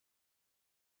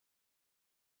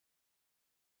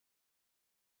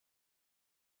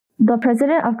the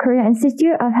president of Korea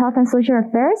Institute of Health and Social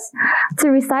Affairs, to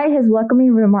recite his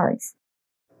welcoming remarks.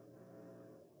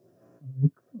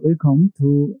 Welcome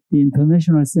to the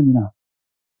international seminar.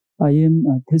 I am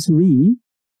Lee,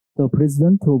 the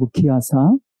president of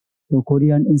KIASA, the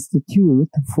Korean Institute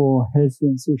for Health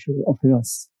and Social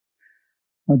Affairs.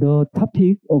 The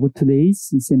topic of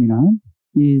today's seminar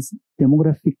is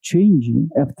demographic change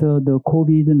after the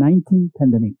COVID-19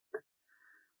 pandemic.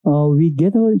 We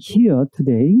gather here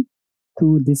today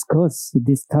to discuss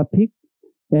this topic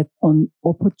at an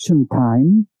opportune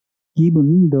time,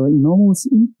 given the enormous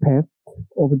impact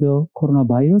of the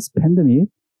coronavirus pandemic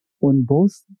on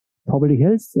both public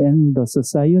health and the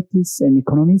societies and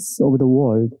economies of the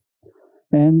world,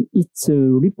 and its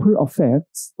ripple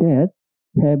effects that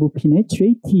have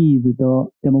penetrated the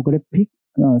demographic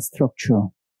structure.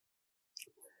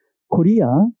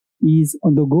 Korea is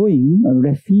undergoing a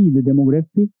rapid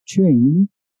demographic change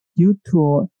due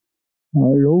to a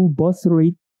low birth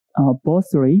rate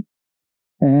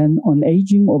and an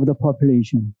aging of the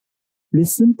population.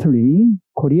 Recently,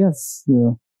 Korea's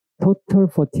total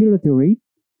fertility rate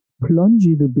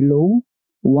plunged below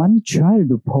 1 child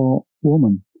per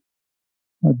woman.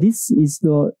 This is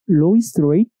the lowest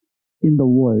rate in the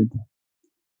world,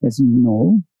 as you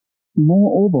know.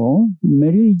 Moreover,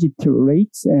 marriage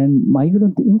rates and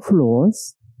migrant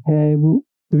inflows have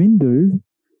dwindled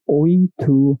owing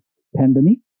to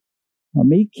pandemic,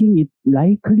 making it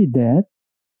likely that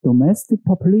domestic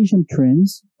population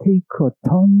trends take a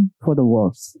turn for the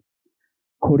worse.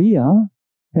 Korea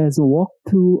has worked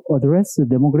to address the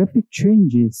demographic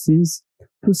changes since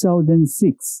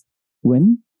 2006,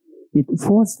 when it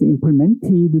first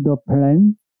implemented the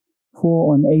plan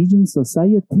for an aging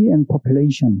society and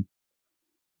population.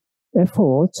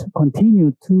 Efforts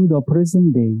continue to the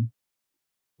present day.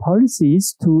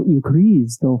 Policies to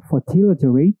increase the fertility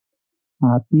rate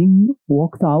are being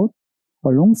worked out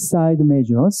alongside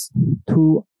measures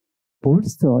to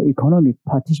bolster economic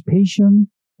participation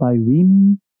by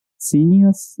women,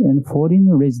 seniors, and foreign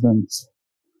residents.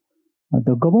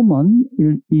 The government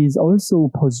is also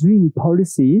pursuing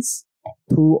policies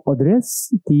to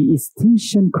address the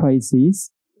extinction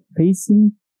crisis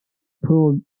facing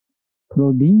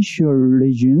provincial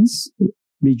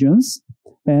regions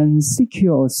and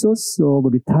secure a source of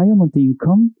retirement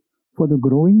income for the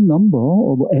growing number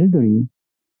of elderly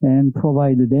and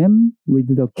provide them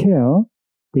with the care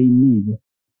they need.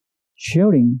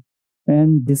 Sharing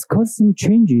and discussing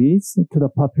changes to the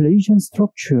population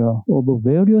structure of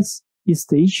various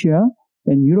East Asia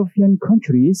and European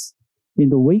countries in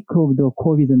the wake of the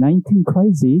COVID-19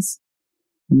 crisis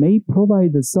may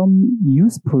provide some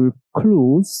useful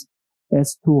clues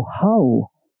as to how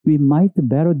we might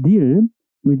better deal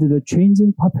with the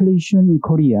changing population in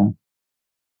Korea.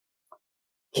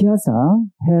 KIASA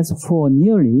has for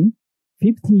nearly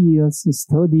 50 years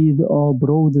studied a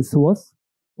broad swath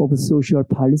of social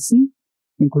policy,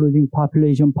 including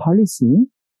population policy,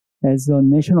 as a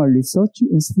national research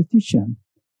institution.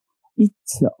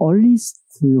 Its earliest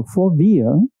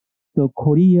forebear, the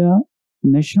Korea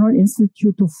National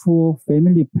Institute for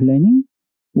Family Planning,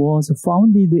 was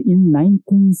founded in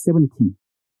 1970.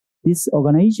 This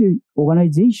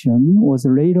organization was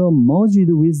later merged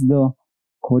with the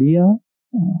Korea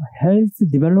Health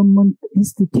Development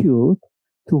Institute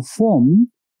to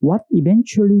form what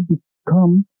eventually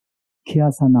became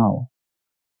KIASA now.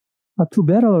 To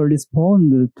better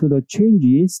respond to the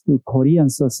changes to Korean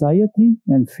society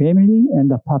and family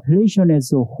and the population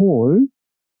as a whole,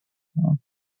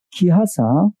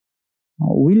 KIASA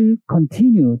will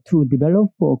continue to develop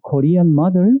a Korean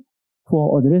model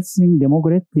for addressing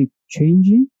demographic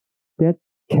change that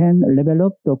can level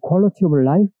up the quality of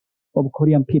life of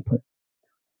Korean people.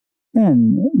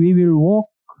 And we will work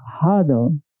harder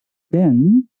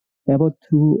than ever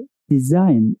to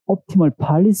design optimal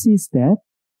policies that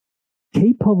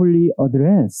capably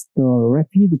address the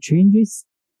rapid changes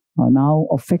now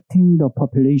affecting the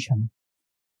population.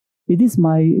 It is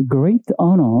my great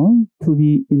honor to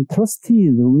be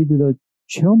entrusted with the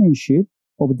chairmanship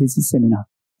of this seminar.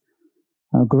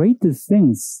 Great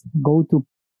thanks go to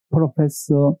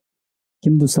Professor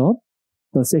Kim Do-seop,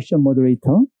 the session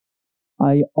moderator.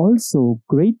 I also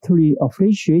greatly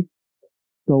appreciate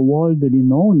the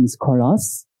world-renowned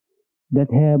scholars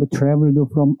that have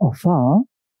traveled from afar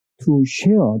to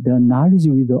share their knowledge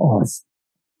with us.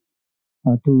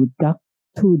 To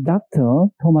Dr.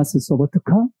 Thomas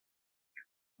Sobotka,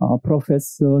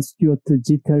 Professor Stuart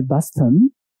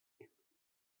Gietel-Basten,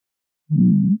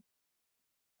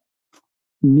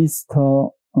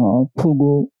 Mr.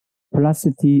 Puguh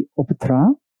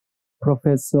Prasetyoputra,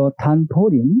 Professor Poh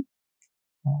Lin,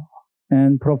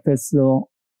 and Professor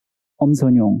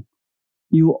Sunyong.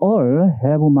 You all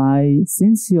have my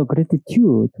sincere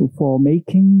gratitude for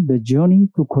making the journey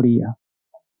to Korea.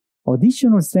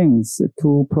 Additional thanks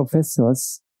to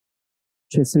Professors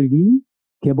Seulki,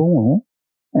 Bongoh,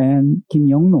 and Kim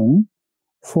Young-nong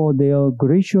for their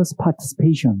gracious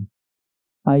participation.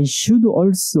 I should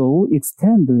also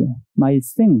extend my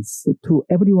thanks to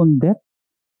everyone that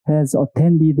has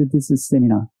attended this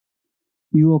seminar.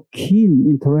 Your keen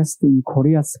interest in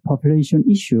Korea's population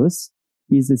issues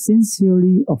is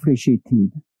sincerely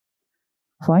appreciated.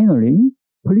 Finally,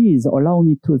 please allow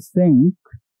me to thank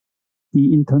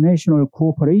the International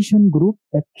Cooperation Group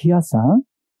at KIASA.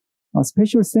 A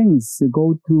special thanks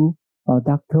go to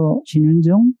Dr. Shin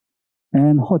Yoon-jung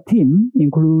and her team,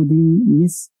 including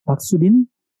Ms. Park Soo-bin,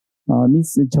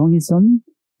 Ms. Jung Hee-sun,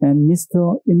 and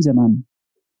Mr. Im Jae-man.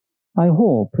 I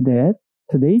hope that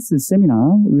today's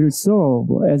seminar will serve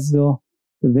as a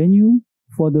venue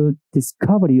for the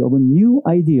discovery of new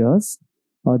ideas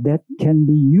that can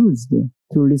be used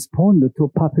to respond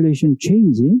to population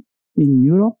change in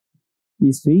Europe,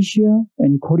 East Asia,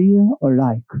 and Korea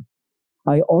alike.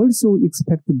 I also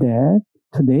expect that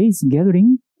today's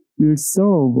gathering will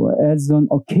serve as an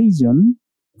occasion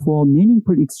for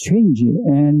meaningful exchange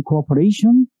and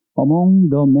cooperation among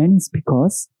the many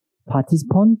speakers,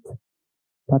 participants,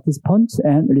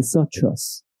 and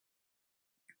researchers.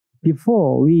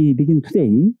 Before we begin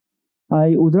today,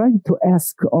 I would like to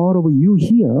ask all of you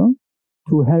here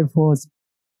to help us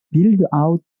build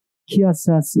out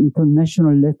KIASA's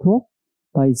international network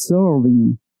by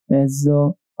serving as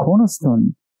a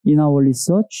cornerstone in our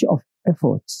research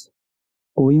efforts.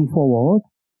 Going forward,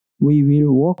 we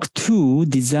will work to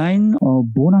design a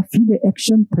bona fide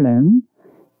action plan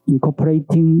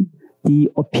incorporating the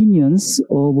opinions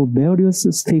of various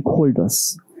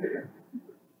stakeholders.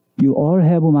 You all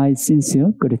have my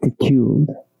sincere gratitude.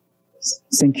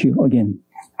 Thank you again.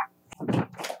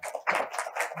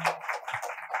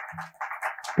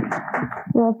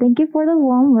 Well, thank you for the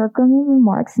warm welcoming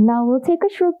remarks. Now we'll take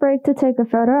a short break to take a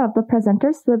photo of the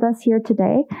presenters with us here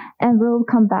today, and we'll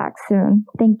come back soon.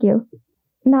 Thank you.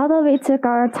 Now that we took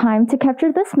our time to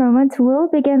capture this moment, we'll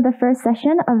begin the first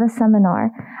session of the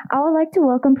seminar. I would like to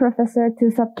welcome Professor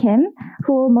Sunyong Kim,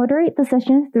 who will moderate the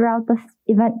session throughout the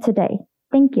event today.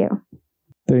 Thank you.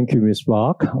 Thank you, Ms.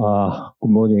 Park. Good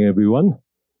morning, everyone.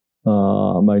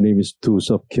 My name is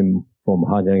Sunyong Kim from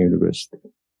Hanyang University.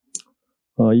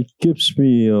 It gives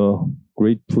me a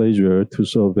great pleasure to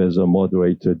serve as a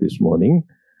moderator this morning,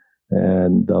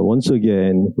 and once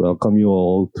again, welcome you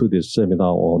all to this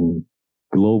seminar on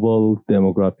global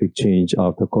demographic change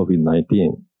after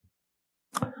COVID-19.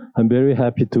 I'm very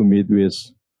happy to meet with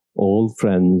all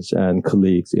friends and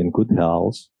colleagues in good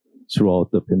health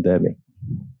throughout the pandemic.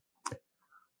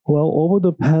 Well, over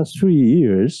the past 3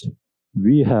 years,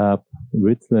 we have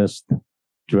witnessed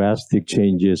drastic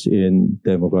changes in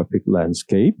demographic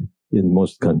landscape in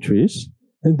most countries,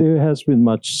 and there has been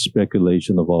much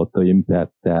speculation about the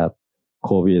impact that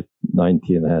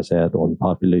COVID-19 has had on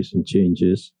population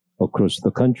changes across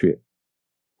the country.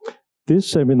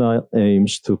 This seminar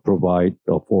aims to provide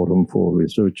a forum for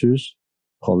researchers,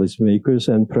 policymakers,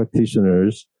 and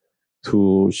practitioners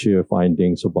to share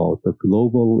findings about the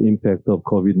global impact of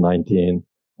COVID-19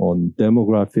 on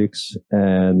demographics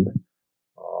and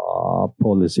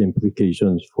policy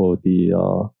implications for the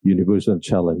universal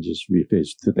challenges we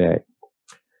face today.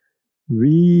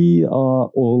 We are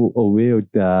all aware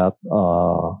that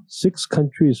 6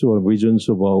 countries or regions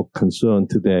of our concern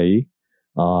today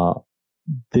are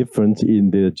different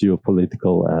in their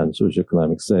geopolitical and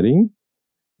socioeconomic setting,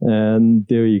 and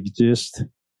there exists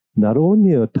not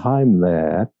only a time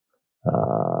lag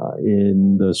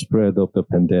in the spread of the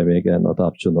pandemic and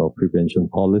adoption of prevention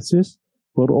policies,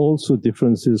 but also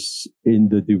differences in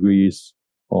the degrees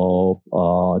of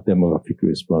demographic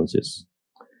responses.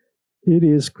 It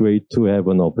is great to have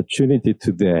an opportunity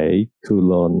today to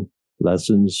learn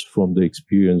lessons from the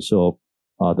experience of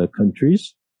other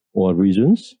countries or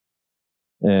regions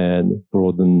and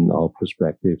broaden our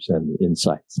perspectives and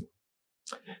insights.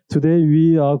 Today,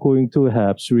 we are going to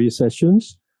have 3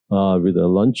 sessions with a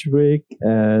lunch break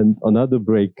and another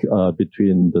break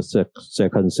between the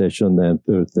second session and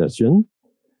third session.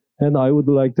 And I would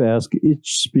like to ask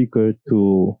each speaker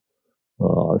to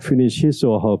finish his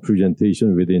or her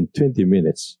presentation within 20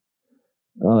 minutes.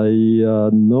 I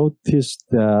noticed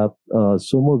that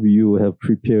some of you have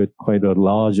prepared quite a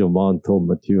large amount of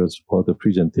materials for the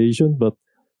presentation, but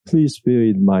please bear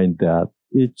in mind that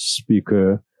each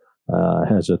speaker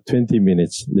has a 20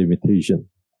 minutes limitation.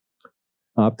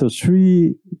 After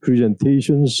 3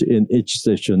 presentations in each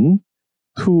session,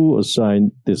 two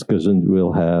assigned discussions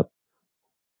will have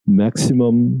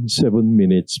maximum 7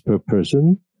 minutes per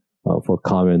person for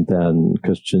comment and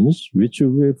questions, which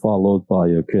will be followed by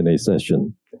a Q&A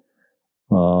session.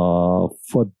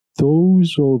 For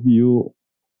those of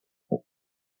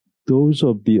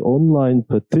the online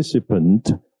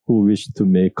participants who wish to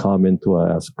make comment or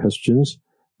ask questions,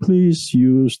 please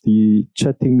use the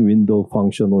chatting window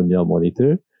function on your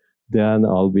monitor. Then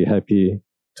I'll be happy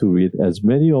to read as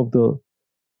many of the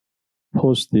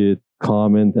posted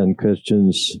comment and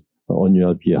questions on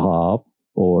your behalf,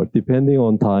 or depending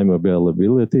on time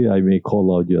availability, I may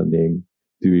call out your name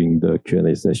during the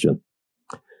Q&A session.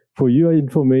 For your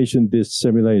information, this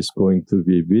seminar is going to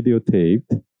be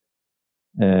videotaped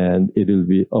and it will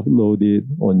be uploaded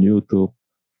on YouTube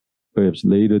perhaps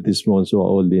later this month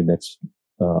or early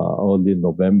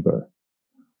November.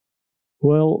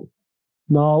 Well,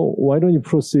 now why don't you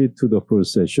proceed to the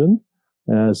first session?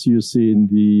 As you see in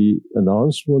the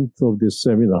announcement of this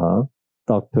seminar,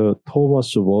 Dr.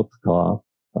 Thomas Vodka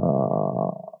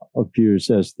appears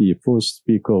as the first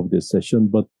speaker of this session,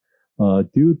 but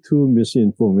due to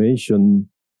misinformation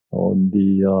on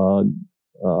the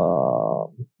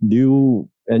new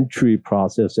entry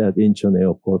process at Incheon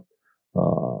Airport,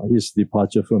 his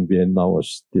departure from Vietnam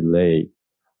was delayed.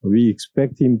 We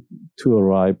expect him to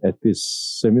arrive at this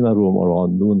seminar room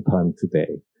around noontime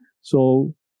today.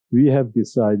 So we have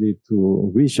decided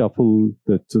to reshuffle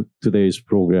today's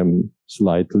program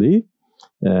slightly,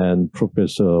 and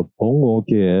Professor Bongoh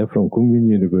Kye from Kookmin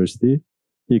University,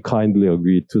 he kindly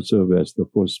agreed to serve as the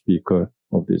first speaker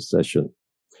of this session.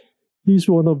 He's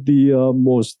one of the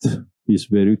he's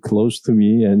very close to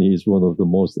me, and he's one of the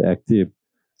most active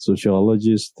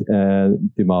sociologists and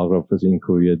demographers in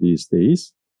Korea these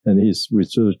days. And his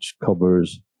research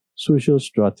covers social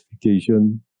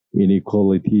stratification,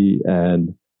 inequality,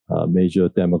 and major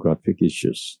demographic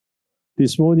issues.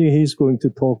 This morning, he's going to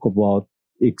talk about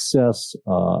excess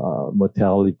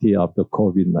mortality after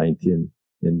COVID-19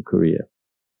 in Korea.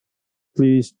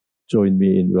 Please join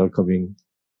me in welcoming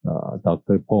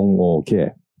Dr. Bongoh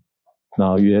Kye.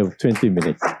 Now you have 20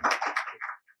 minutes.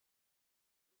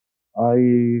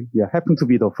 I happen to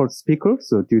be the first speaker,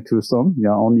 so due to some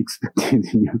unexpected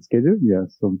schedule,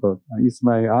 but it's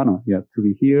my honor to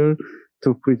be here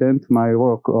to present my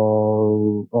work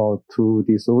to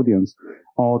this audience.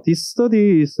 This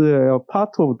study is a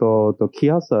part of the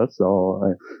KIASA's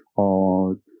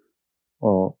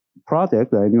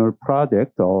project, the annual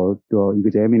project,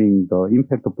 examining the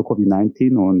impact of the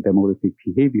COVID-19 on demographic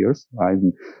behaviors.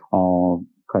 I'm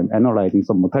kind of analyzing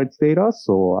some mortality data,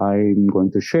 so I'm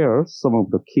going to share some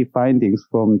of the key findings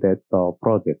from that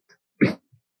project.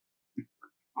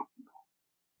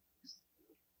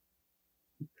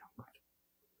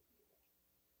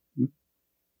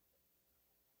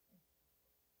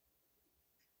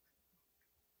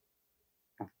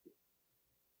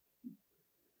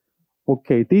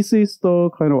 Okay, this is the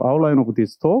kind of outline of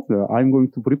this talk. I'm going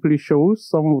to briefly show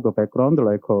some of the background,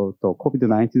 like the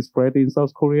COVID-19 spread in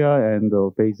South Korea and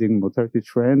the basic mortality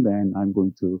trend, and I'm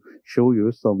going to show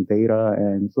you some data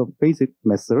and some basic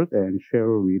method and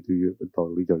share with you the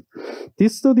results.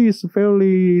 This study is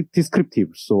fairly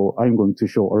descriptive, so I'm going to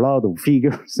show a lot of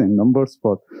figures and numbers,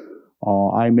 but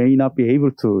I may not be able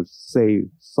to say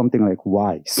something like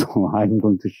why. So I'm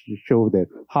going to show that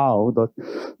how the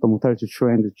mortality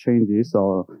trend changes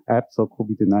after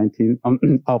COVID-19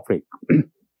 outbreak.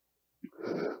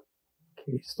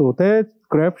 Okay, so that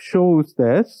graph shows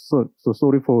that, so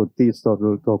sorry for this,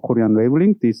 the Korean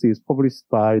labeling. This is published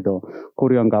by the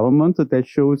Korean government that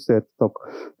shows that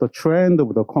the trend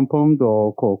of the confirmed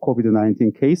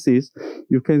COVID-19 cases,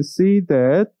 you can see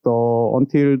that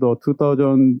until the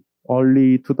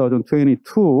early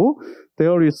 2022,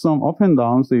 there is some up and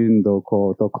downs in the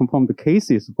confirmed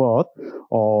cases, but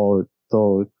the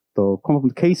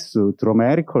confirmed cases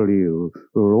dramatically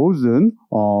risen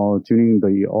during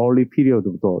the early period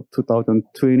of the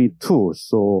 2022.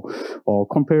 So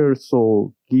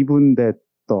given that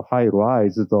the high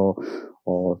rise,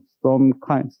 some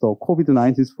kinds of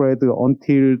COVID-19 spread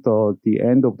until the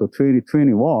end of the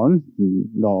 2021.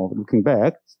 Looking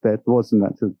back, that was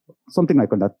not something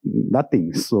like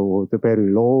nothing. So the very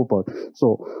low, but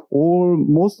so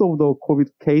most of the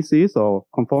COVID cases are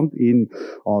confirmed in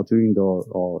during the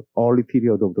early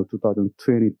period of the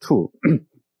 2022.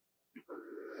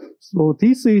 So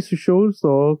this shows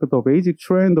the basic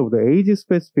trend of the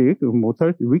age-specific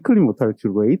weekly mortality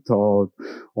rate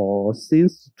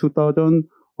since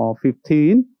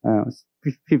 2015.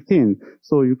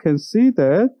 So you can see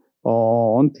that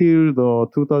until the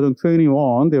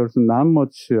 2021, there's not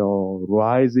much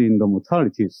rise in the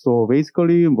mortality. So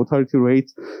basically, mortality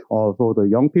rates for the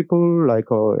young people, like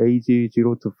age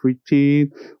 0 to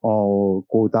 15,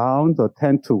 go down,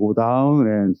 tend to go down,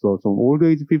 and so some old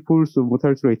age people's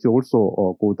mortality rates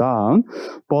also go down.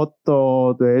 But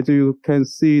as you can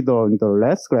see in the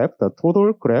last graph, the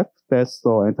total graph, that's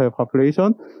the entire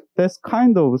population, that's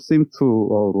kind of seems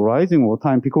to rising over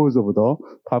time because of the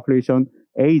population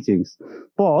aging.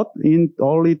 But in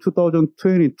early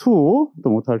 2022, the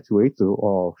mortality rate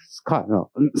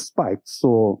spiked.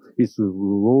 So it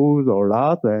rose a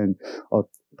lot, and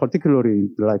particularly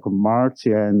like March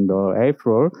and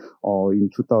April in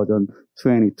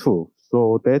 2022.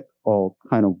 So that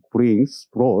kind of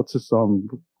brought some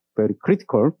very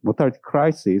critical mortality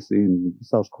crisis in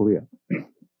South Korea.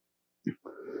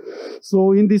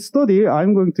 So in this study,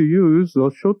 I'm going to use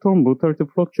the short-term mortality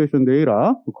fluctuation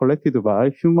data collected by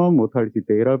Human Mortality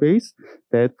Database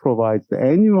that provides the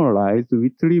annualized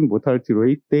weekly mortality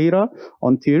rate data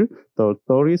until the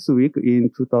 30th week in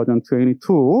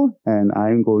 2022. And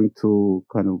I'm going to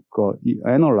kind of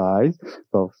analyze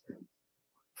the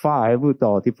 5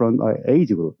 different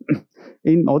age groups.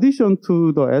 In addition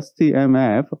to the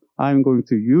STMF, I'm going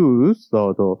to use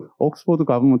the Oxford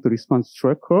Government Response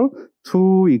Tracker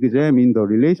to examine the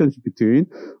relationship between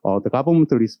the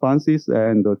government responses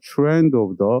and the trend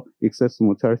of the excess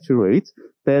mortality rate.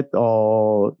 That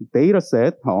data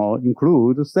set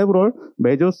includes several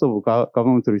measures of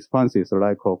government responses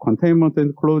like containment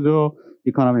and closure,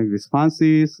 economic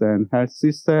responses, and health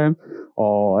system,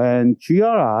 and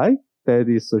GRI. That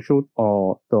is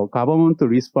the government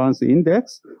response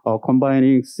index,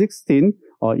 combining 16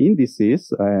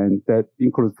 indices, and that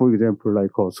includes, for example,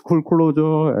 like school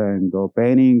closure and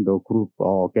banning the group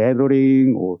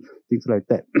gathering or things like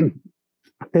that.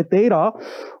 That data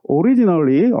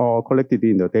originally collected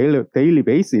in the daily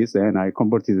basis, and I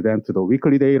converted them to the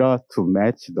weekly data to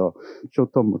match the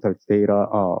short-term mortality data,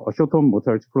 short-term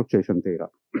mortality fluctuation data.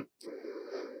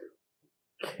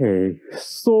 Okay,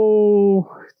 so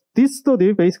this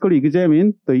study basically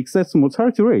examined the excess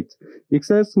mortality rate.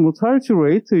 Excess mortality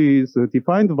rate is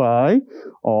defined by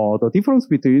the difference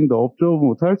between the observed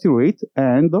mortality rate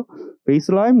and the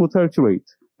baseline mortality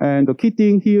rate. And the key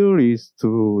thing here is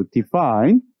to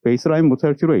define baseline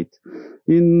mortality rate.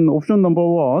 In option number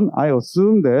 1, I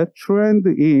assume that trend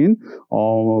in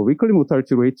weekly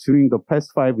mortality rate during the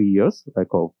past 5 years, like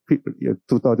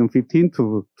 2015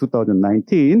 to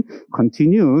 2019,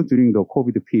 continue during the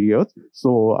COVID period.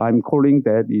 So I'm calling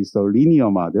that is a linear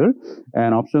model.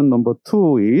 And option number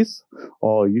 2 is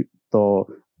the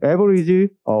average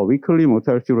weekly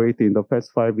mortality rate in the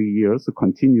past 5 years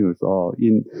continues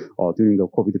during the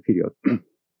COVID period.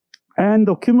 And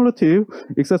the cumulative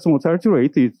excess mortality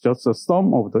rate is just a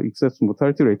sum of the excess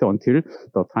mortality rate until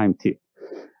the time t.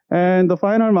 And the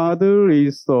final model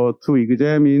is to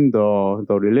examine the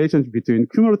relationship between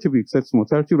cumulative excess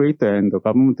mortality rate and the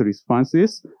government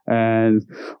responses. And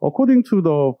according to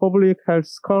the public health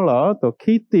scholar, the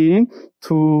key thing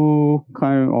to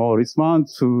kind of respond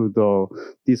to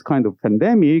this kind of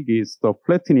pandemic is the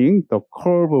flattening the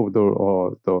curve of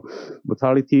the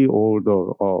mortality or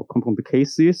the confirmed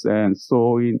cases. And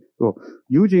so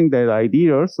using that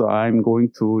idea, so I'm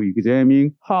going to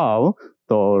examine how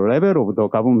the level of the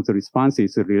government response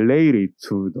is related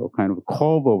to the kind of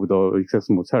curve of the excess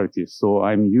mortality. So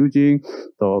I'm using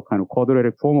the kind of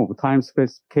quadratic form of time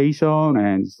specification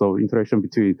and so interaction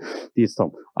between these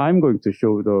terms. I'm going to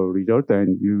show the result,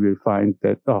 and you will find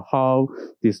that how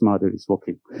this model is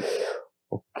working.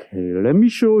 Okay, let me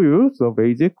show you the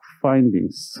basic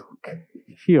findings. Okay,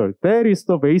 here, that is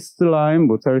the baseline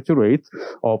mortality rate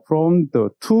from the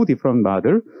 2 different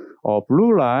models.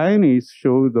 Blue line is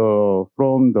showed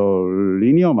from the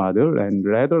linear model, and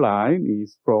red line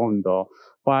is from the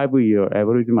 5-year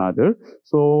average model.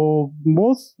 So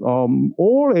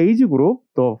all age group,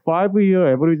 the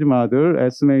 5-year average model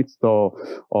estimates the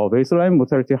baseline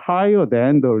mortality higher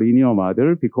than the linear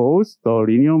model because the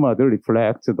linear model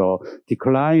reflects the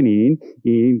decline in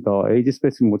the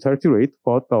age-specific mortality rate,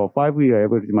 but the 5-year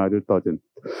average model doesn't.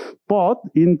 But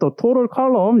in the total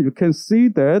column, you can see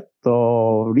that the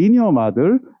linear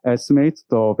model estimates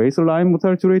the baseline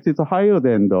mortality rate is higher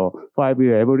than the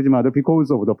 5-year average model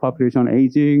because of the population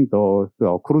aging, the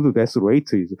accrued death rate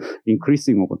is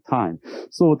increasing over time.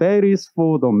 So that is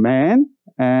for the men,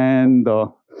 and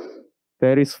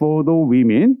that is for the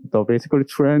women. The basically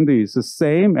trend is the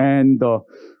same, and the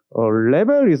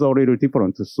level is a little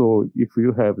different. So if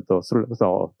you have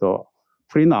the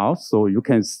print out, so you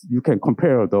can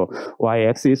compare the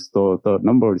y-axis, the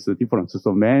number is different.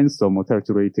 So men's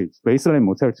mortality rate is baseline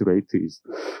mortality rate is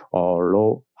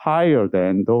low, higher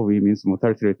than the women's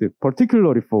mortality rate,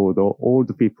 particularly for the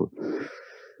old people.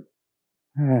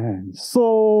 And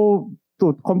so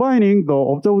combining the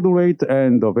observed rate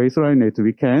and the baseline rate,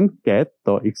 we can get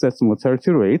the excess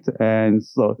mortality rate, and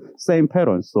so same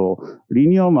pattern. So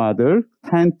linear model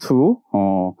tend to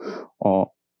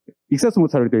excess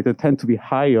mortality rate tend to be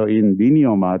higher in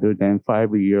linear model than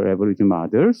 5-year average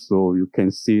model. So you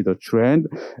can see the trend.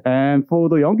 And for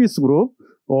the youngest group,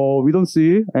 we don't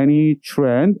see any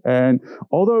trend. And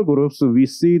other groups, we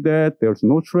see that there's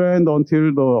no trend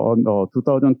until the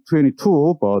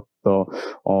 2022, but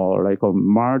like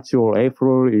March or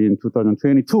April in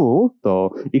 2022, the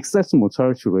excess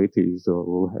mortality rate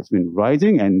has been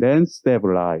rising and then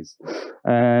stabilized.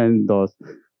 And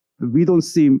we don't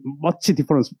see much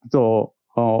difference.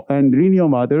 And linear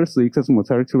models, the excess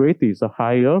mortality rate is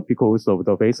higher because of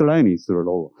the baseline is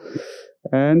lower.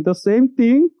 And the same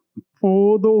thing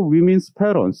for the women's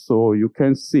pattern. So you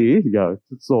can see,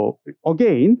 so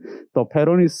again, the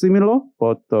pattern is similar,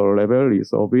 but the level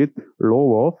is a bit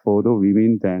lower for the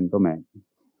women than the men.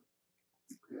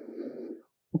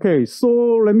 Okay, so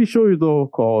let me show you the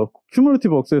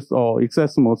cumulative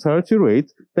excess mortality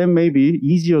rate. That may be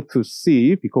easier to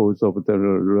see because of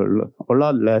a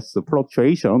lot less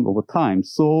fluctuation over time.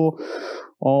 So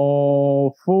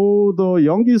for the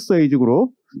youngest age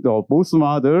group, both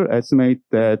models estimate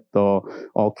that the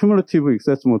cumulative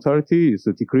excess mortality is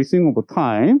decreasing over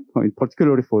time,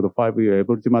 particularly for the 5-year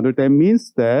average model. That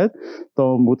means that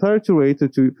the mortality rate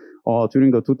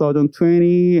during the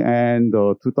 2020 and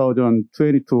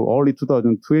 2022, early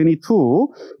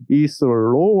 2022, is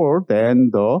lower than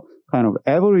the kind of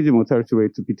average mortality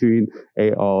rate between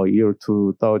year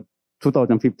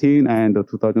 2015 and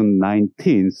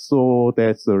 2019. So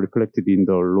that's reflected in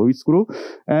the lowest group.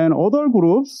 And other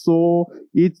groups, so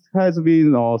it has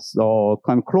been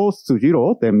kind of close to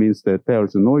zero. That means that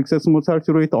there's no excess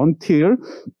mortality rate until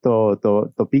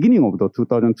the beginning of the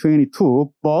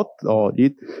 2022, but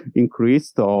it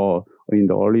increased in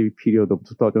the early period of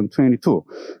 2022.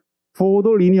 For the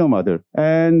linear model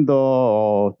and the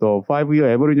 5-year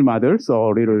average models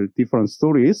are little different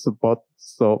stories, but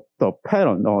so the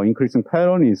pattern, increasing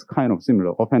pattern is kind of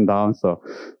similar, up and down, so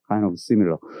kind of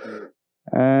similar.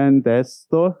 And that's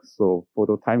so for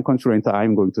the time constraint,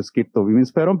 I'm going to skip the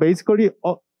women's pattern. Basically,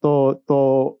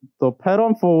 the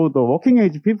pattern for the working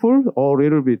age people are a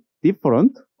little bit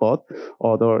different, but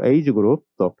other age group,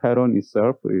 the pattern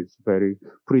itself is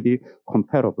pretty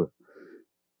comparable.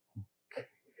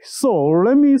 So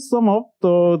let me sum up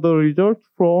the result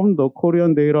from the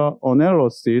Korean data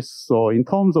analysis. So in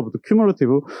terms of the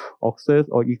cumulative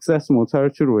excess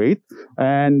mortality rate,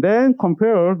 and then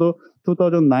compare the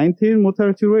 2019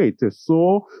 mortality rate.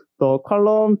 So the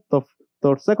column, the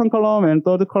second column and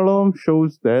third column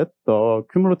shows that the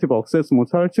cumulative excess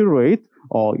mortality rate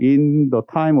in the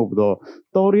time of the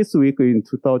 30th week in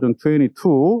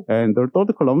 2022, and the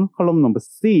third column number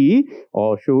C,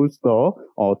 shows the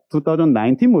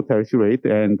 2019 mortality rate,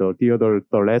 and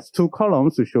the last two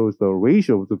columns shows the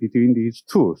ratio between these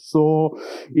two. So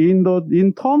in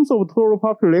terms of total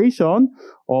population,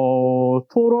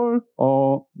 total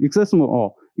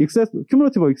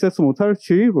cumulative excess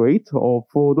mortality rate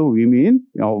for the women,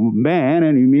 men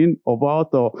and women,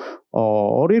 about a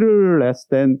little less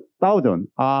than 1,000.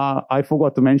 I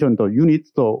forgot to mention the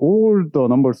units. All the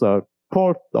numbers are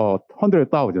per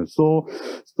 100,000. So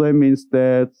that means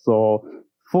that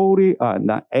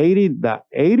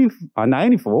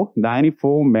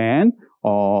 94 men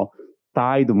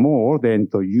died more than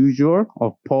the usual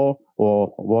per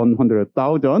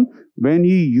 100,000 when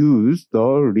you use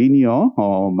the linear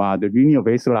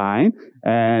baseline,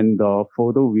 and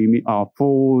for the women,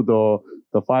 for the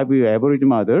 5-year average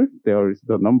model,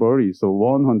 the number is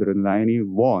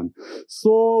 191.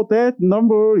 So that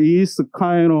number is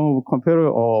kind of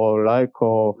comparable, like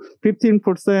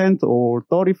 15% or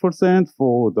 30%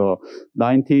 for the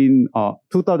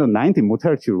 2019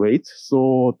 mortality rate.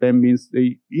 So that means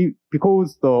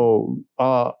because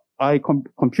I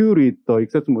computed the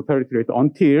excess mortality rate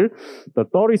until the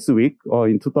 30th week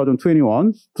in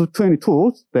 2021 to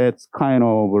 22. That's kind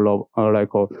of like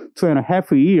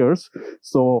 2.5 years.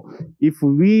 So if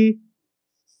we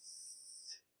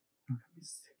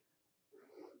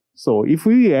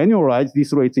annualize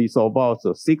this rate, it's about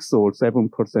 6 or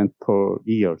 7% per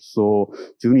year. So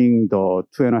during the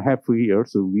 2.5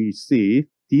 years, we see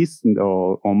this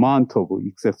amount of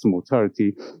excess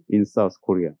mortality in South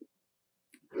Korea.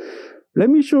 let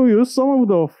me show you some of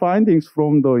the findings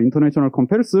from the international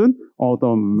comparison.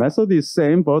 The method is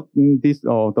same, but in this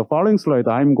the following slide,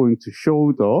 I'm going to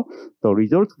show the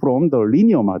result from the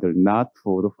linear model, not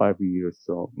for the 5 years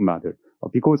model,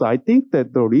 because I think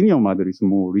that the linear model is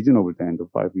more reasonable than the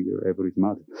 5-year average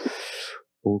model.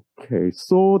 Okay,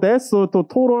 so that's the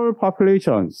total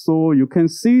population. So you can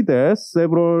see that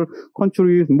several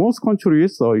countries, most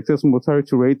countries, excess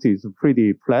mortality rate is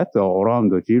pretty flat, around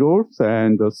the zeros,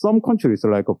 and some countries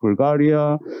like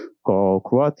Bulgaria,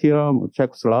 Croatia,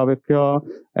 Czechoslovakia,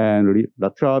 and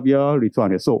Latvia,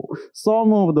 Lithuania. So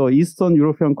some of the Eastern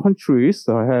European countries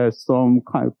have some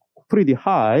kind of pretty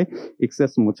high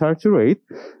excess mortality rate.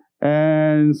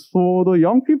 And for the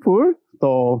young people,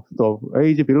 the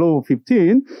age below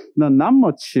 15, not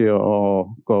much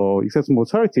excess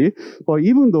mortality. But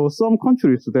even though some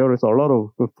countries, there is a lot of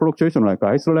fluctuation like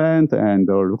Iceland and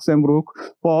Luxembourg,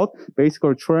 but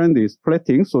basically trend is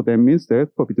flattening. So that means that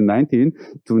COVID-19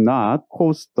 do not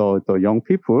cause the young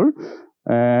people.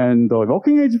 And the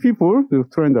working age people, the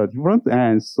trend are different.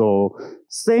 And so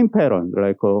same pattern,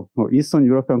 like Eastern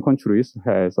European countries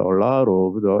has a lot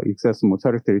of the excess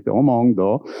mortality among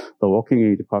the working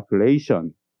age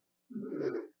population.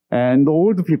 And the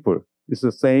old people, it's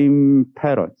the same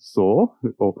pattern. So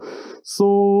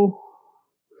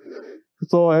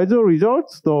as a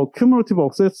result, the cumulative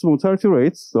excess mortality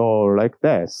rates are like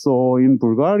that. So in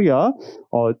Bulgaria,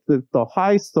 the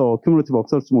highest cumulative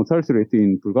excess mortality rate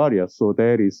in Bulgaria, so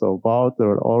that is about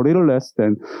a little less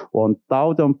than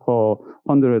 1,000 per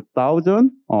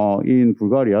 100,000 in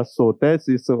Bulgaria. So that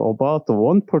is about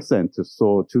 1%.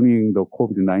 So during the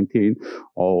COVID-19,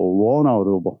 1 out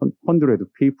of 100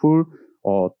 people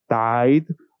died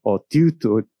due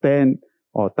to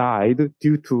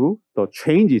the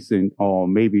changes in,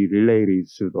 maybe related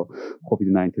to the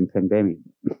COVID-19 pandemic.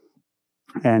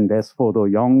 And as for the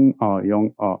young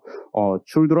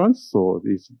children, so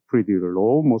it's pretty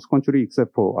low, most countries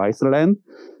except for Iceland.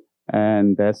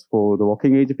 And as for the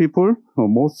working age people,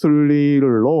 mostly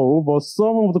low, but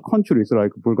some of the countries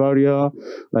like Bulgaria,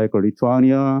 like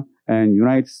Lithuania, and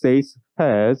United States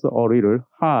has a little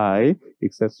high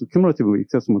cumulative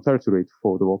excess mortality rate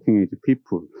for the working age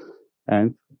people.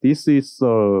 And this is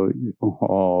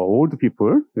old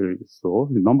people, so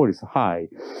the number is high.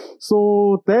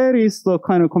 So that is the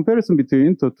kind of comparison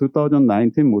between the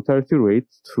 2019 mortality rate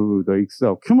to the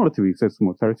cumulative excess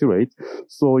mortality rate.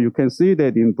 So you can see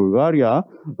that in Bulgaria,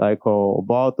 like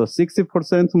about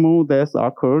 60% more deaths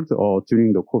occurred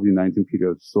during the COVID-19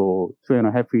 period. So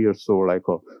 2.5 years, so like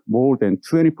more than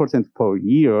 20% per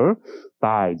year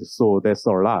died. So that's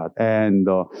a lot. And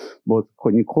but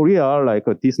in Korea, like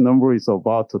this number is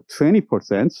about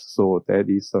 20%. So that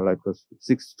is like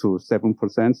 6 to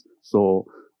 7%. So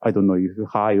I don't know if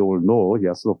high or low.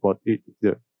 Yes, but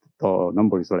the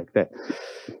number is like that.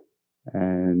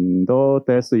 And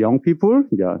that's the young people.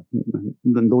 Yeah,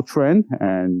 no trend.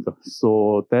 And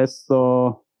so that's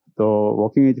the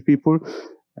working age people.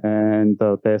 And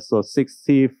that's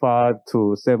 65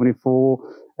 to 74.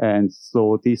 And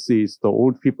so this is the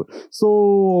old people.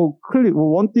 So clearly,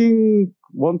 one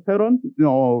pattern,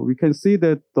 we can see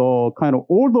that the kind of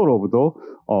order of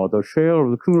the share of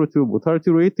the cumulative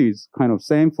mortality rate is kind of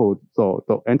same for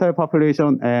the entire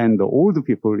population, and the old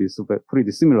people is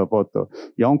pretty similar. But the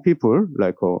young people,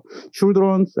 like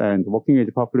children and working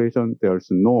age population,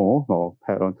 there's no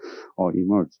pattern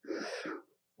emerge.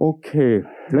 Okay,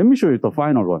 let me show you the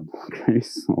final one.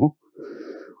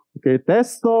 Okay,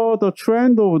 that's the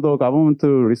trend of the government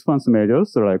response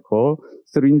measures, like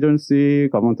stringency,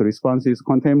 government responses,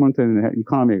 containment, and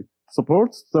economic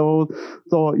support. So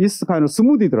it's kind of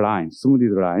smoothed line. So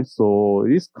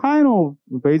this kind of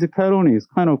basic pattern is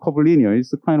kind of curvilinear.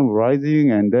 It's kind of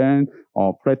rising and then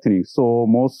flattening. So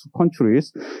most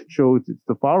countries should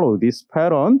follow this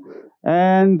pattern.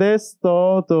 And that's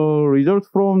the result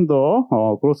from the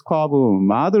growth curve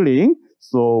modeling.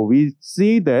 So we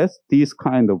see that this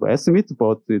kind of estimate,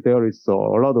 but there are a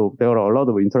lot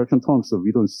of interaction terms, so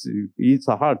we don't see, it's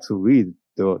hard to read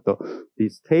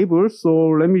these tables.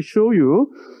 So let me show you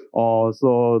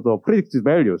so the predicted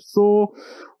values. So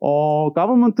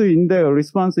government index,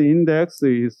 response index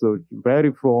is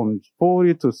vary from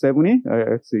 40 to 70.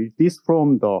 Actually, this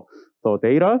from the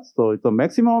data. So the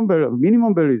minimum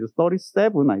value is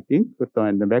 37, I think,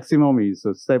 and the maximum is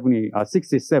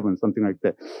 67, something like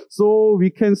that. So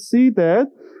we can see that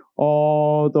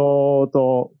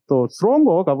the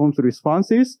stronger government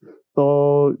responses,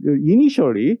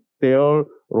 initially their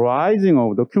rising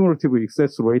of the cumulative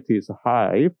excess rate is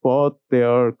high, but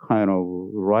their kind of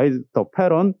the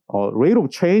pattern rate of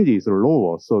change is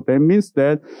lower. So that means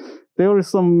that there is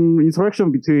some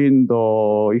interaction between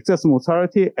the excess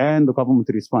mortality and the government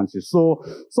responses. So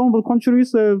some of the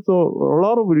countries have a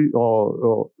lot of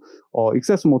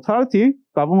excess mortality.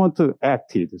 Government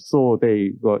acted, so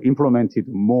they implemented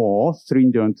more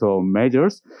stringent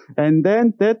measures, and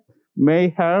then that may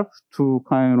help to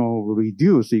kind of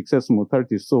reduce excess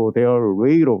mortality, so their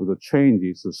rate of the change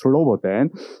is slower than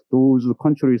those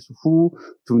countries who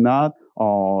do not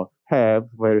have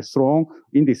very strong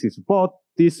indices. But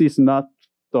this is not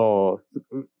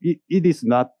it is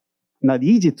not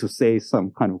easy to say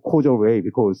some kind of causal way,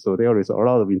 because there is a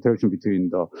lot of interaction between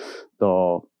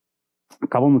the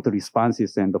government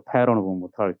responses and the pattern of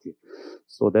mortality.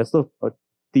 So that's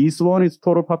this one is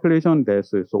total population.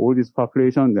 So all this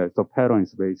population, the pattern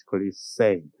is basically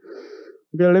same.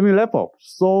 Okay, let me wrap up.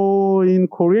 So in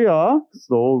Korea,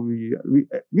 so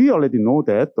we already know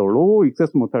that the low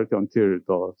excess mortality until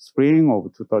the spring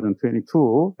of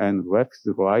 2022 and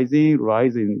rapid rise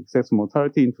in excess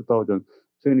mortality in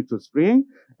 2022 spring,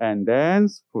 and then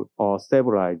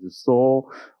stabilize. So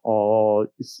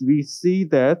we see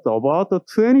that about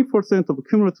 20% of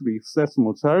cumulative excess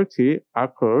mortality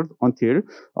occurred until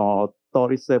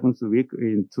 30th week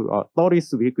in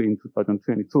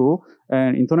 2022,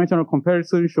 and international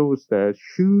comparison shows that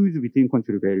huge between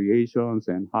country variations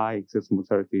and high excess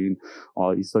mortality in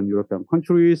Eastern European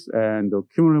countries, and the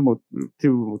cumulative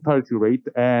mortality rate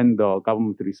and the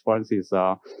government responses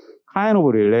are kind of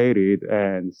related,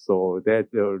 and so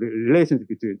that the relationship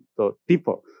between the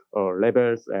differ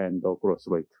levels and the growth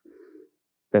rate.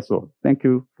 That's all. Thank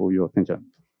you for your attention.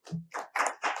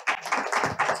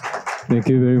 Thank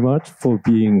you very much for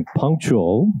being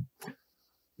punctual.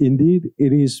 Indeed,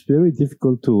 it is very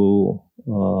difficult to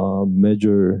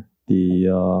measure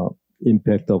the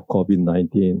impact of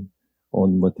COVID-19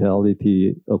 on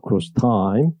mortality across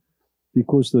time,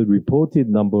 because the reported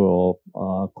number of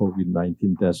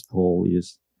COVID-19 death toll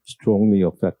is strongly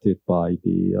affected by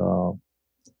the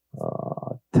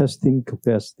testing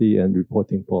capacity and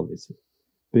reporting policy.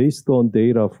 Based on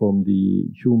data from the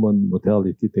Human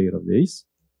Mortality Database,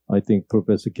 I think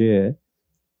Professor Kye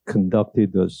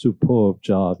conducted a superb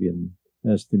job in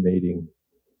estimating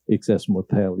excess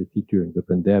mortality during the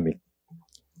pandemic.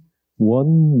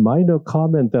 One minor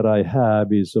comment that I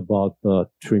have is about the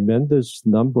tremendous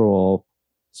number of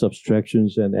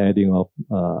subtractions and adding up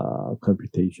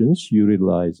computations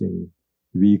utilizing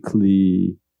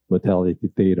weekly mortality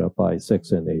data by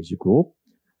sex and age group.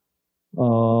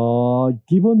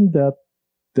 Given that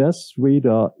death rates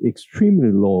are extremely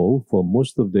low for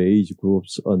most of the age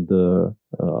groups under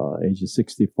age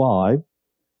 65,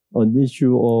 an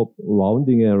issue of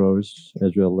rounding errors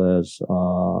as well as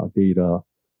data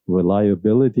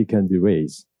reliability can be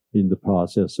raised in the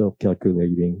process of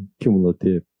calculating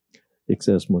cumulative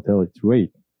excess mortality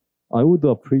rate. I would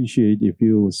appreciate if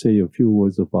you say a few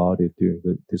words about it during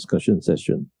the discussion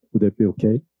session. Would that be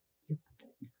okay?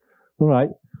 All right.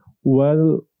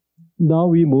 Well, now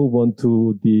we move on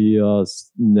to the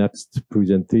next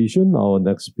presentation. Our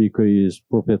next speaker is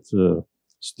Professor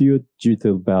Stuart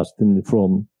Gietel-Basten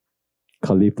from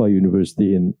Khalifa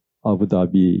University in Abu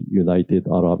Dhabi, United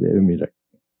Arab Emirates.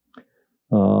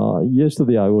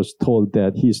 Yesterday, I was told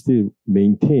that he still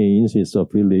maintains his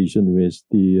affiliation with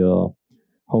the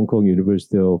Hong Kong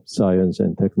University of Science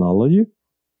and Technology.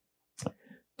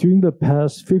 During the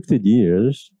past 15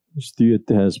 years, Stuart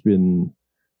has been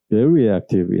very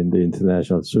active in the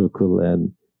international circle,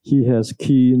 and he has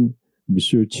keen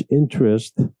research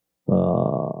interest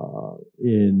on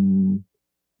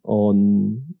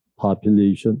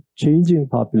changing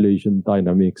population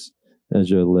dynamics,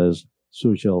 as well as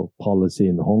social policy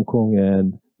in Hong Kong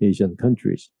and Asian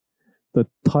countries. The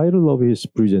title of his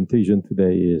presentation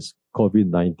today is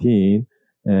COVID-19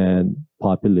 and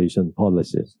Population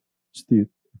Policies. Steve,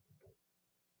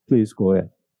 please go ahead.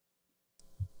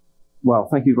 Well,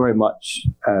 thank you very much,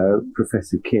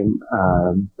 Professor Kim.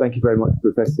 Thank you very much,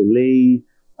 Professor Lee,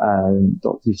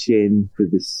 Dr. Shin, for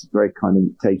this very kind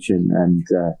invitation, and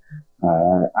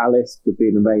Alice for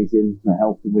being amazing,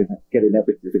 helping with getting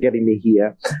everything, for getting me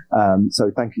here. So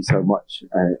thank you so much,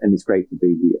 and it's great to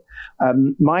be here.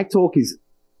 My talk is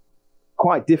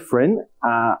quite different.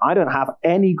 I don't have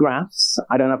any graphs.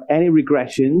 I don't have any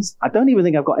regressions. I don't even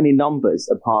think I've got any numbers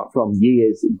apart from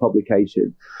years in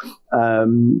publication.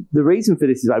 The reason for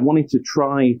this is I wanted to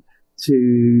try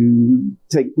to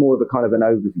take more of a kind of an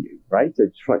overview, right?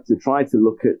 To try to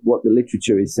look at what the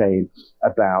literature is saying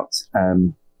about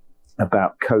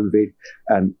COVID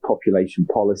and population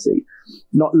policy,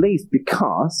 not least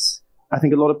because I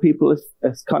think a lot of people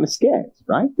are kind of scared,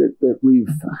 right? That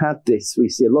we've had this. We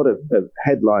see a lot of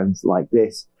headlines like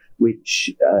this which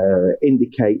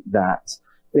indicate that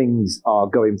things are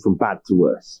going from bad to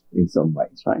worse in some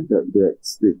ways, right?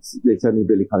 There's only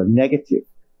really kind of negative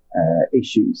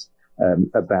issues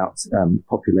about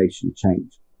population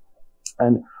change.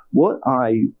 And what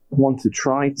I want to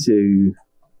try to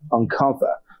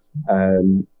uncover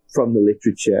from the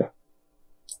literature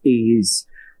is,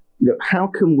 how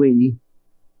can we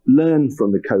learn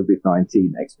from the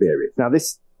COVID-19 experience? Now,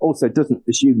 this also doesn't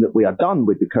assume that we are done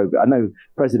with the COVID. I know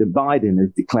President Biden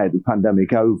has declared the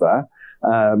pandemic over.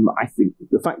 I think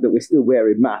the fact that we're still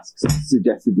wearing masks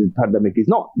suggests that the pandemic is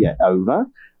not yet over.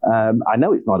 I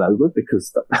know it's not over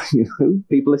because,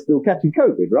 people are still catching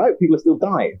COVID, right? People are still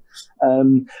dying.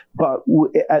 But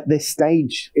at this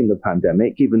stage in the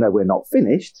pandemic, even though we're not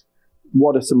finished,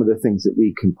 what are some of the things that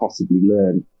we can possibly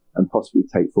learn and possibly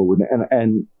take forward?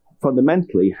 And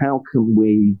fundamentally, how can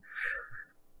we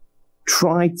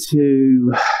try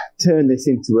to turn this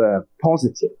into a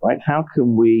positive, right? How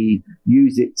can we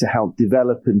use it to help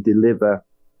develop and deliver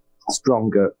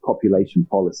stronger population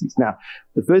policies? Now,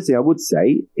 the first thing I would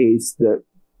say is that,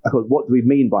 what do we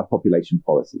mean by population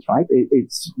policies, right?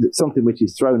 It's something which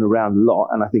is thrown around a lot,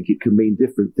 and I think it can mean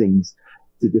different things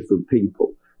to different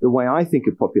people. The way I think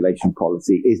of population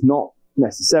policy is not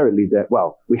necessarily that,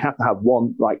 we have to have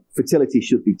one, like fertility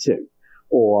should be 2,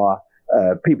 or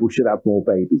people should have more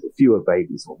babies, or fewer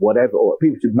babies, or whatever, or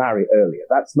people should marry earlier.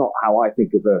 That's not how I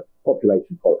think of a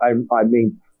population policy. I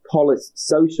mean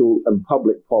social and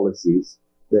public policies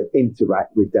that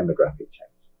interact with demographic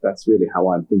change. That's really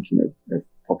how I'm thinking of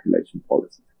population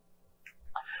policy.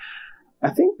 I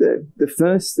think that the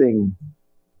first thing,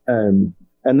 and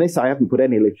this I haven't put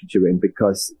any literature in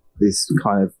because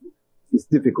it's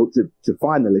difficult to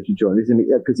find the literature on this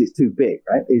because it's too big,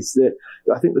 right? Is that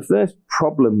I think the first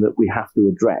problem that we have to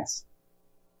address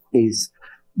is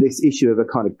this issue of a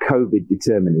kind of COVID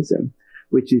determinism,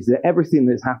 which is that everything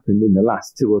that's happened in the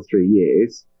last 2 or 3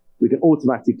 years, we can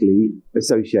automatically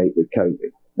associate with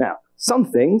COVID. Now, some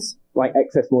things, like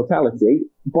excess mortality,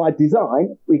 by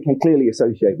design, we can clearly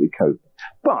associate with COVID.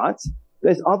 But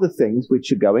there's other things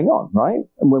which are going on, right?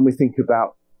 And when we think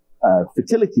about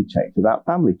fertility change, about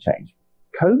family change,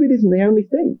 COVID isn't the only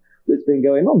thing that's been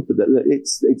going on.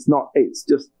 It's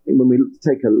just when we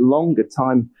take a longer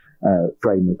time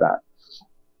frame of that,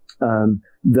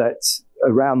 that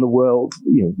around the world,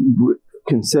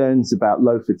 concerns about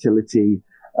low fertility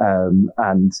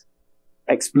and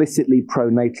explicitly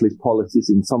pro-natalist policies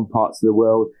in some parts of the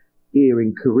world. Here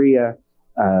in Korea,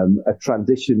 a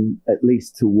transition at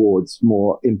least towards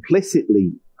more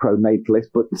implicitly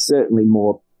pro-natalist, but certainly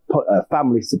more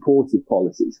family supportive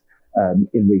policies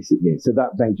in recent years. So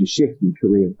that major shift in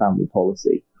Korean family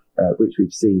policy, which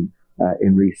we've seen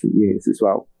in recent years as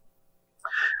well.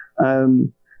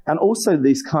 And also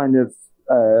these kind of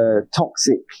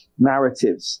toxic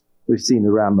narratives we've seen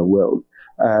around the world,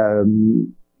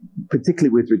 particularly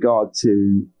with regard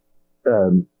to,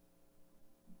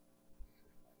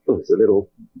 it's a little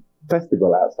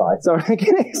festival outside. Sorry.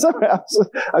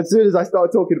 As soon as I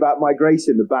start talking about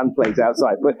migration, the band plays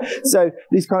outside. But so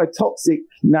these kind of toxic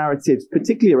narratives,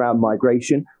 particularly around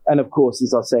migration. And of course,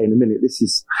 as I'll say in a minute, this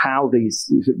is how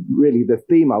really the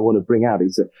theme I want to bring out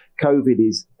is that COVID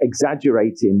is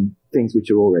exaggerating things which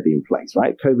are already in place,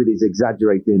 right? COVID is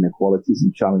exaggerating inequalities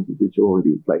and challenges which are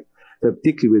already in place. So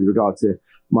particularly with regard to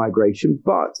migration,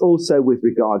 but also with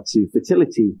regard to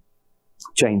fertility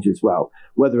change as well,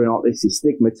 whether or not this is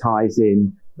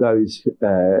stigmatizing those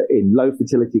in low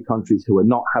fertility countries who are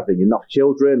not having enough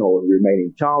children or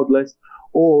remaining childless,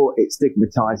 or it's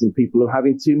stigmatizing people who are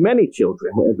having too many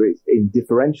children, whether it's in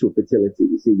differential fertility.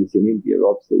 We see this in India,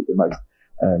 obviously the most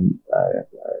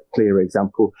clear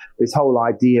example. This whole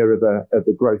idea of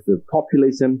the growth of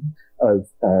populism, of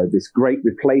this great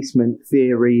replacement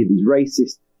theory, these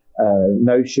racist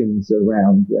notions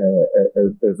around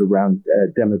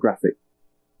demographic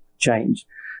change.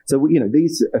 So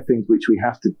these are things which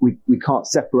we can't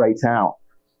separate out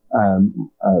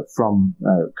from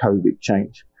COVID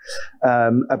change.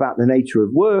 About the nature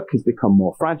of work has become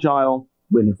more fragile.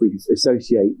 If we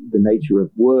associate the nature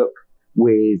of work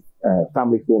with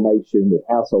family formation, with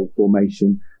household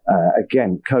formation,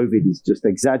 again, COVID is just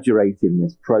exaggerating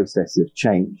this process of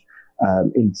change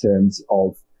in terms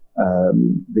of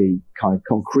the kind of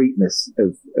concreteness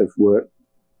of work.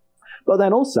 But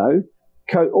then also,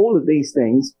 all of these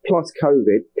things, plus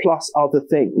COVID, plus other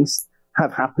things,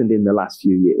 have happened in the last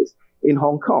few years. In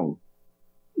Hong Kong,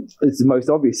 it's the most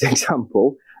obvious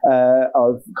example.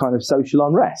 of kind of social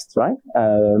unrest, right?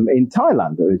 In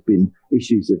Thailand, there has been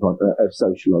issues of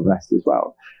social unrest as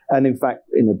well. And in fact,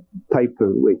 in a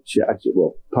paper which actually,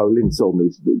 well, Poh Lin saw me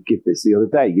give this the other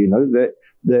day, you know,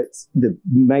 that the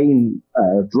main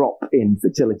drop in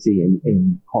fertility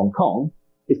in Hong Kong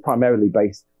is primarily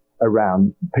based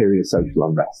around a period of social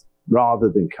unrest rather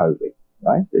than COVID,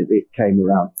 right? It came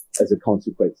around as a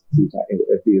consequence of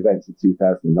the events of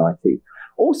 2019.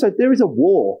 Also, there is a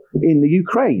war in the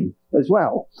Ukraine as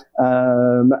well.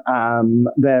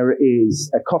 There is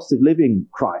a cost of living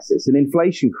crisis, an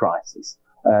inflation crisis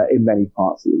in many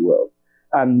parts of the world.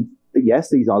 And yes,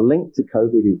 these are linked to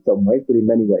COVID in some ways, but in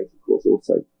many ways, of course,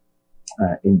 also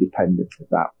independent of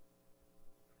that.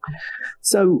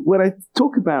 So when I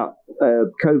talk about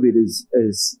COVID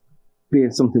as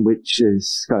being something which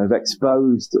is kind of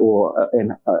exposed or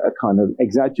kind of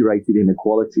exaggerated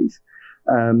inequalities,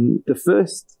 the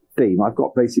first theme, I've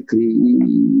got basically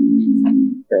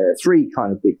three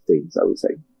kind of big themes, I would say.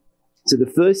 So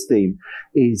the first theme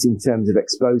is in terms of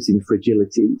exposing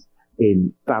fragilities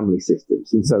in family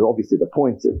systems. And so obviously the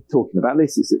point of talking about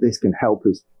this is that this can help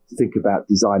us to think about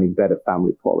designing better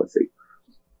family policy.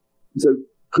 So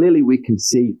clearly we can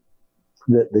see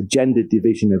that the gender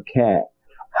division of care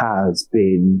has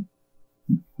been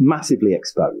massively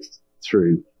exposed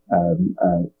through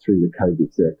the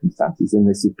COVID circumstances. And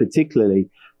this is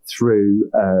particularly through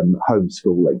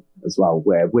homeschooling as well,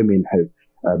 where women have,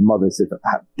 mothers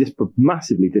have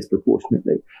massively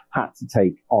disproportionately had to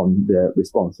take on the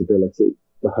responsibility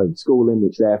for homeschooling,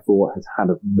 which therefore has had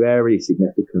a very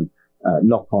significant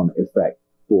knock-on effect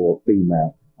for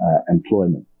female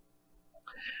employment.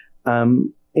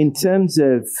 In terms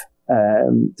of,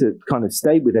 to kind of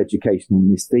stay with education in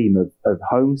this theme of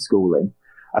homeschooling,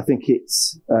 I think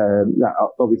it's,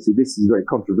 obviously this is a very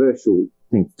controversial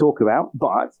thing to talk about,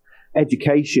 but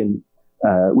education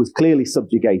was clearly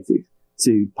subjugated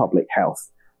to public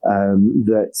health,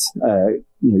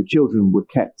 children were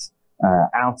kept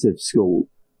out of school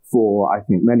for, I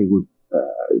think many would,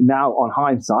 now on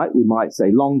hindsight, we might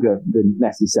say longer than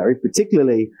necessary,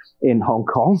 particularly in Hong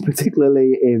Kong,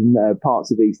 particularly in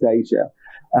parts of East Asia.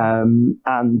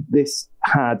 And this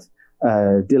had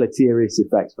deleterious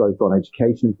effects both on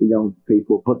education for young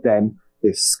people, but then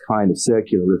this kind of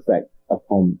circular effect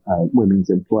upon women's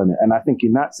employment. And I think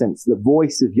in that sense, the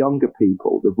voice of younger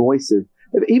people, the voice of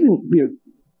even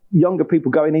younger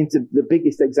people going into the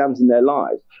biggest exams in their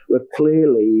lives were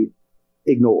clearly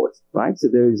ignored, right? So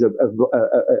there is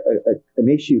an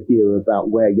issue here about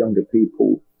where younger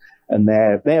people and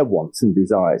their wants and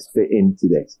desires fit into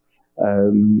this.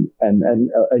 And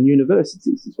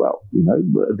universities as well, you know,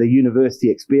 the university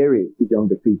experience of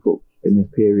younger people in this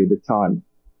period of time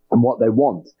and what they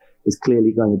want is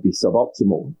clearly going to be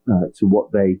suboptimal to what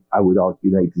I would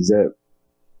argue they deserve.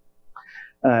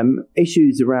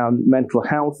 Issues around mental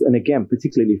health, and again,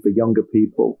 particularly for younger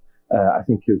people, I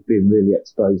think have been really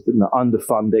exposed, and the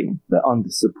underfunding, the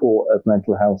undersupport of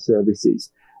mental health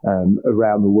services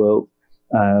around the world.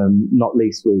 Not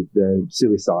least with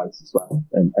suicides as well,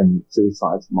 and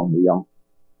suicides among the young.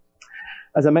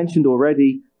 As I mentioned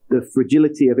already, the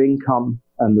fragility of income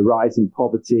and the rise in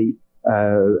poverty,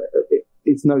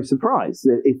 it's no surprise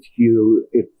that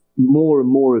if more and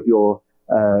more of your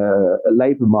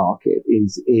labour market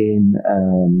is in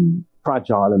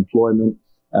fragile employment,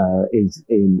 is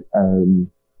in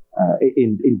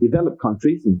developed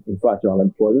countries in fragile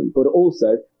employment, but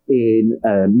also in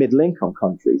middle-income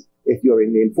countries, if you're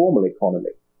in the informal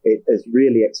economy, it has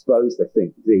really exposed, I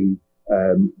think, the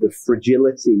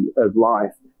fragility of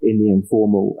life in the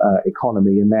informal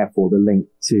economy, and therefore the link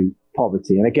to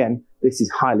poverty. And again, this is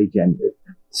highly gendered.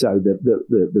 So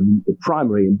the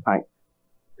primary impact,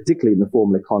 particularly in the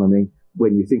formal economy,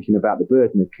 when you're thinking about the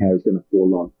burden of care, is going to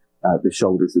fall on the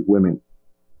shoulders of women.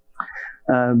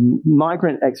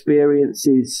 Migrant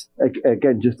experiences,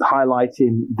 again, just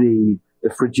highlighting the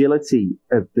fragility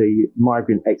of the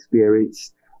migrant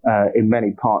experience in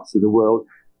many parts of the world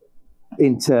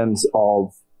in terms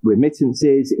of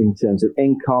remittances, in terms of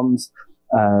incomes,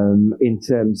 in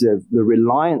terms of the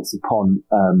reliance upon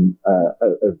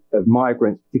of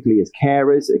migrants, particularly as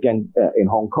carers. Again, in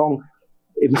Hong Kong,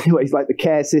 in many ways, like the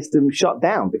care system shut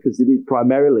down because it is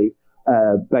primarily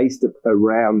based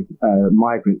around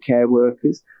migrant care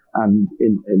workers. And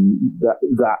in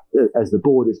that as the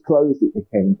borders closed, it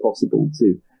became impossible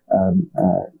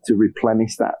to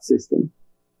replenish that system.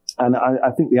 And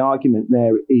I think the argument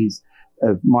there is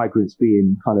of migrants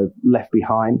being kind of left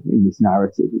behind in this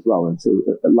narrative as well. And so,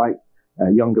 like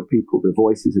younger people, the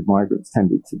voices of migrants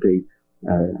tended to be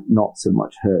not so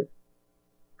much heard.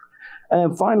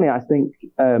 And finally, I think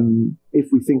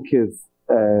if we think of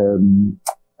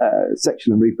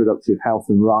sexual and reproductive health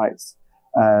and rights,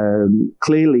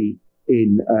 clearly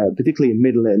particularly in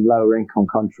middle and lower income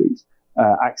countries,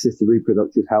 access to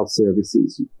reproductive health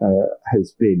services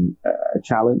has been a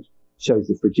challenge. Shows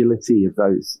the fragility of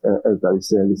those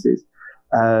services,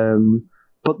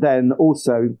 but then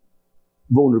also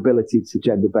vulnerability to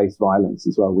gender-based violence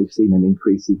as well. We've seen an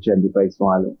increase in gender-based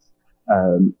violence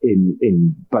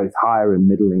in both higher and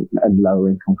middle and lower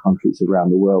income countries around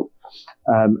the world.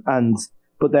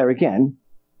 But there again,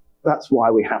 that's why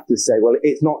we have to say, well,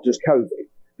 it's not just COVID,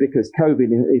 because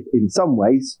COVID in some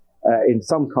ways, in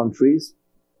some countries,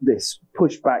 this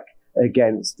pushback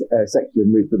against sexual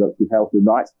and reproductive health and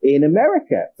rights in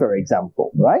America, for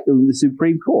example, right? In the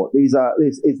Supreme Court, this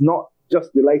is not just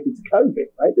related to COVID,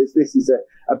 right? This is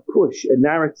a push, a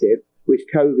narrative which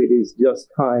COVID is just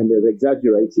kind of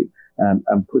exaggerating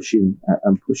and pushing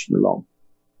along.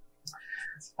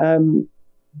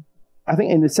 I think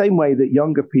in the same way that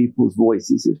younger people's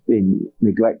voices have been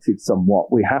neglected somewhat,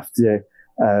 we have to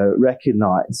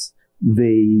recognize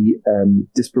the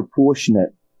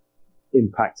disproportionate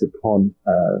impact upon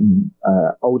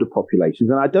older populations.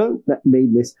 And I don't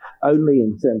mean this only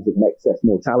in terms of excess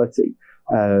mortality,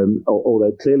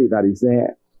 although clearly that is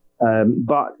there,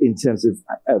 but in terms of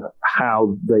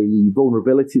how the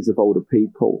vulnerabilities of older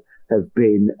people have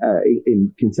been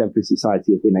in contemporary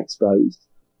society have been exposed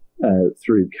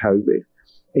through COVID,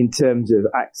 in terms of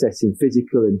accessing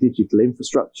physical and digital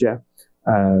infrastructure,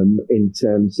 in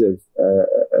terms of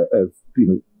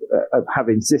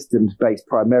having systems based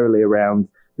primarily around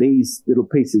these little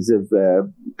pieces of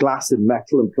glass and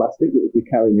metal and plastic that you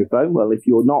carry in your phone. Well, if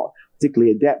you're not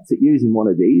particularly adept at using one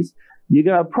of these, you're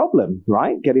going to have a problem,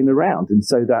 right, getting around. And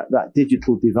so that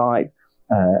digital divide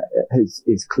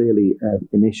is clearly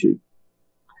an issue.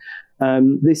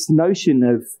 This notion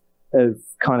of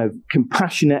kind of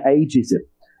compassionate ageism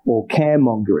or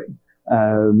caremongering,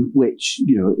 which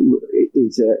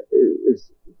is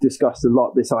discussed a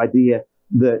lot. This idea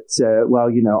that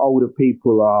older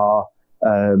people are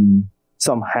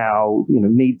somehow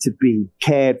need to be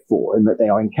cared for, and that they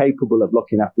are incapable of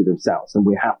looking after themselves, and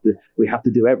we have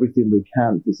to do everything we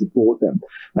can to support them.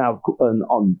 Now,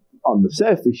 on the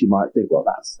surface, you might think, well,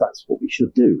 that's what we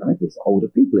should do, right? There's older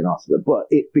people in our society, but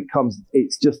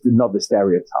it's just another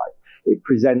stereotype. It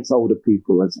presents older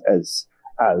people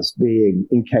as being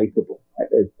incapable,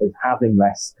 as having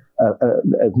less,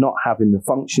 of not having the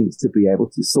functions to be able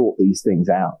to sort these things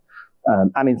out.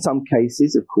 And in some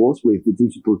cases, of course, with the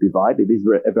digital divide, it is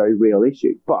a very real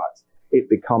issue, but it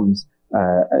becomes,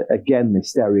 again, the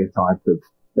stereotype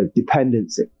of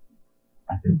dependency.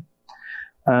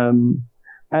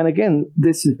 And again,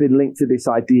 this has been linked to this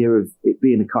idea of it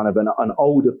being a kind of an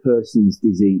older person's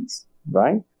disease,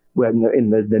 right? When in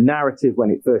the narrative,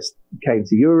 when it first came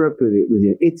to Europe, it was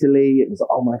in Italy, it was,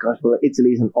 oh my gosh, well,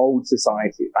 Italy is an old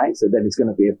society, right? So then it's going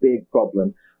to be a big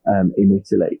problem in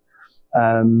Italy.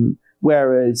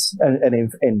 Whereas, and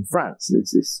in France,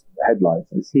 there's this headline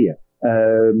says here,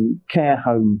 care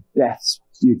home deaths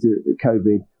due to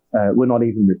COVID were not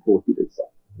even reported as such.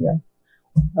 Yeah.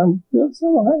 That's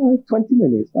all right. I have 20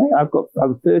 minutes. Right?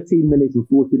 I've 13 minutes and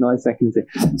 49 seconds here.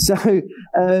 So,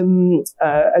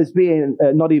 as being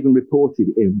not even reported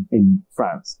in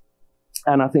France.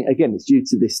 And I think, again, it's due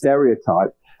to this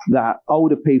stereotype that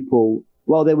older people,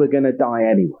 well, they were going to die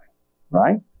anyway,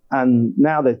 right? And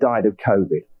now they've died of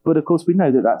COVID. But of course, we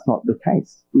know that that's not the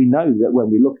case. We know that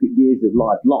when we look at years of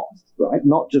life lost, right,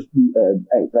 not just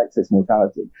excess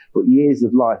mortality, but years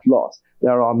of life lost,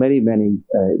 there are many.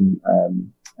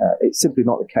 It's simply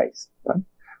not the case, right?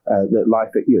 That life,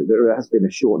 there has been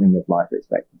a shortening of life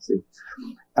expectancy,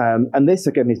 and this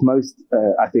again is most,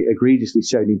 I think, egregiously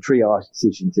shown in triage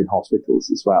decisions in hospitals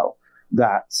as well.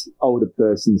 That older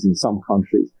persons in some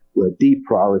countries were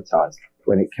deprioritized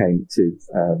when it came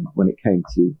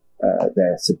to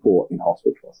their support in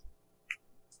hospitals.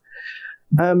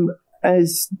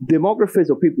 As demographers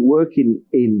or people working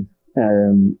in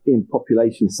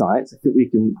population science, I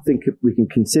think we can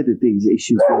consider these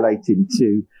issues relating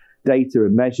to data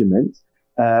and measurement.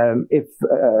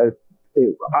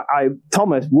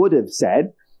 Thomas would have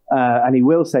said, and he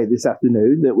will say this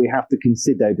afternoon, that we have to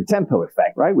consider the tempo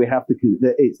effect, right? We have to.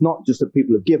 It's not just that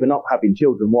people have given up having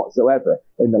children whatsoever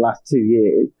in the last 2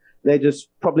 years. They're just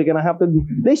probably going to have them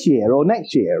this year or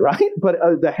next year, right? But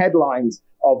the headlines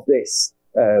of this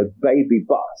baby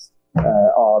bust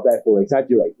are therefore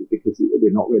exaggerated because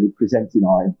we're not really presenting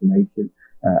our information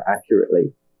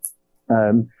accurately.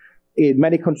 In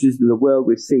many countries of the world,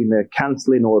 we've seen a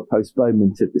cancelling or a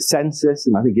postponement of the census,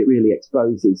 and I think it really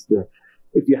exposes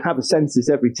if you have a census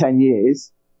every 10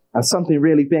 years, and something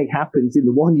really big happens in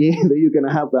the 1 year that you're going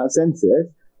to have that census,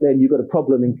 then you've got a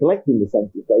problem in collecting the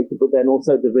census data, but then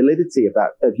also the validity of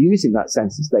using that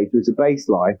census data as a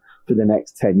baseline for the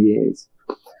next 10 years.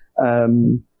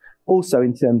 Also,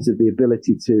 in terms of the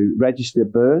ability to register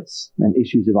births and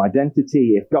issues of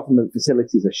identity, if government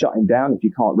facilities are shutting down, if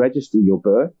you can't register your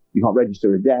birth, you can't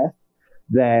register a death,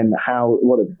 then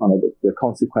what are the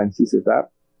consequences of that?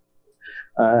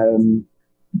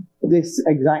 This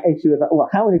exact issue of, well,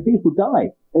 how many people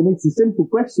die? And it's a simple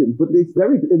question, but there's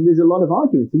a lot of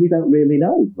arguments, and we don't really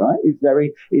know, right? It's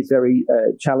very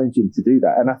challenging to do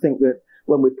that. And I think that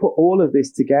when we put all of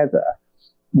this together,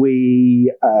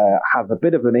 we have a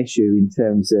bit of an issue in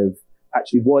terms of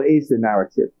actually what is the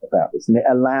narrative about this. And it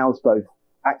allows both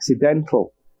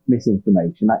accidental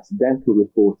misinformation, accidental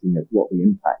reporting of what the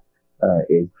impact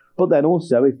is, but then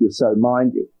also, if you're so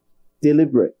minded,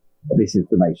 deliberate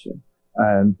misinformation,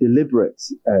 deliberate,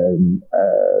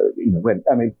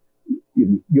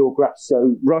 your graph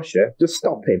show Russia, just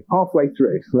stop him halfway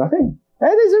through, right? And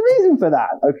there's a reason for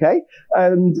that, okay?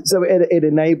 And so it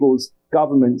enables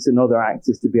governments and other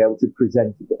actors to be able to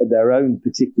present their own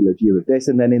particular view of this.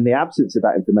 And then in the absence of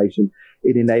that information,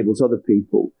 it enables other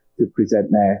people to present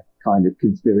their kind of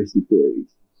conspiracy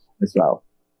theories as well.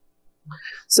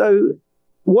 So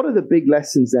what are the big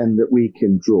lessons then that we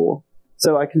can draw?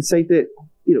 So I can say that,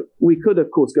 we could, of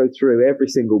course, go through every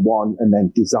single one and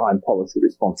then design policy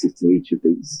responses to each of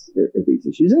these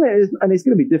issues. And it's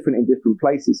going to be different in different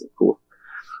places, of course.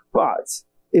 But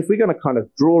if we're going to kind of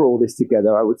draw all this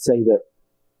together, I would say that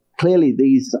clearly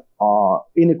these are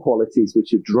inequalities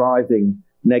which are driving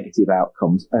negative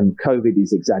outcomes, and COVID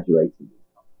is exaggerating.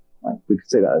 Right? We could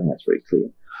say that, and that's very clear.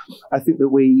 I think that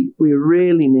we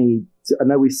really need to, I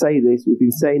know we say this, we've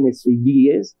been saying this for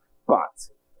years, but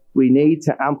we need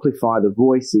to amplify the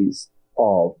voices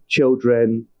of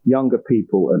children, younger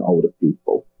people, and older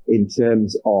people in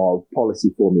terms of policy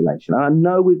formulation. And I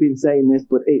know we've been saying this,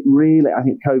 but I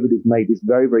think COVID has made this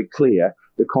very, very clear,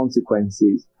 the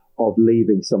consequences of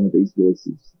leaving some of these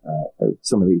voices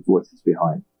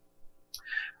behind.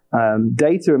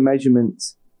 Data and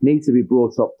measurements need to be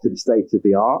brought up to the state of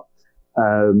the art.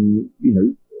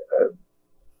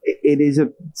 It is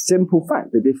a simple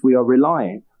fact that if we are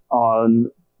relying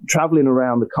on traveling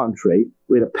around the country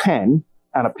with a pen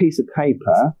and a piece of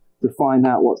paper to find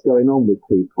out what's going on with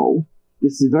people,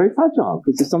 this is very fragile,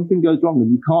 because if something goes wrong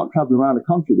and you can't travel around the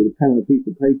country with a pen and a piece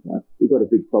of paper, we've got a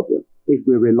big problem if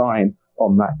we're relying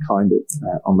on that kind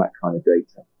of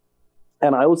data.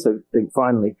 And I also think,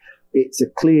 finally, it's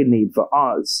a clear need for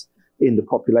us in the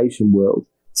population world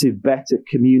to better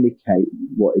communicate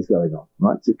what is going on,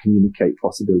 right? To communicate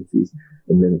possibilities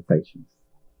and limitations.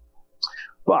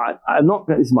 But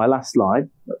this is my last slide.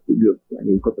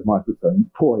 You've got the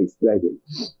microphone poised, ready,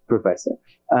 Professor.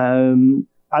 I'm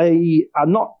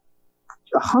not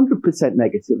 100%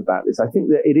 negative about this. I think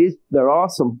that there are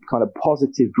some kind of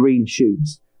positive green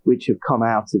shoots which have come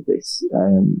out of this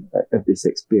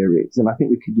experience. And I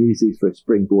think we could use these for a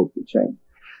springboard for change.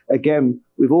 Again,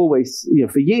 we've always,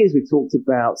 for years, we've talked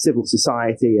about civil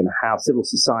society and how civil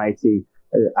society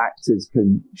actors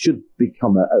should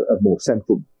become a more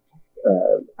central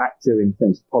actor in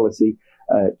terms of policy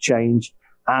change.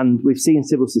 And we've seen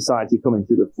civil society come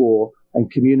into the fore,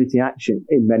 and community action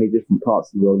in many different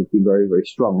parts of the world has been very, very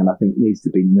strong, and I think needs to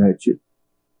be nurtured.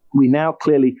 We now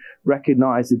clearly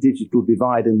recognize the digital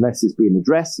divide, and this is being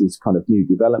addressed. There's kind of new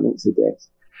developments of this.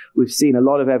 We've seen a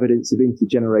lot of evidence of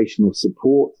intergenerational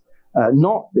support,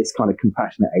 not this kind of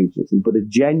compassionate ageism, but a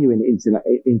genuine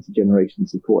intergenerational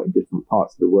support in different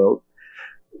parts of the world.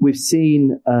 We've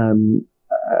seen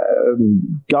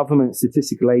government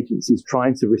statistical agencies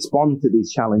trying to respond to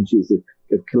these challenges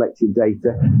of collecting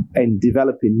data and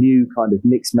developing new kind of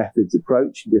mixed methods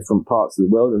approach in different parts of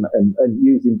the world, and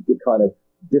using the kind of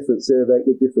different survey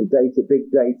with different data,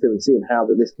 big data, and seeing how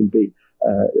that this can be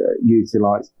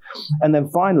utilized. And then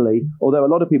finally, although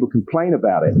a lot of people complain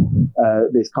about it,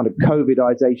 this kind of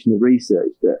COVIDization of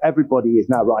research, that everybody is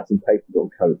now writing papers on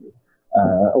COVID.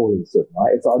 All of a sudden,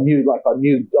 right? It's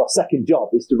our second job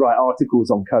is to write articles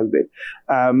on COVID.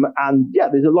 And yeah,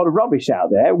 there's a lot of rubbish out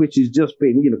there, which has just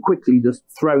been, quickly just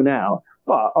thrown out.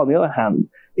 But on the other hand,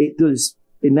 it does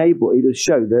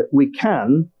show that we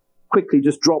can quickly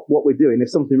just drop what we're doing if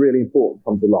something really important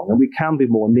comes along, and we can be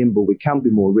more nimble, we can be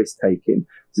more risk-taking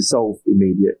to solve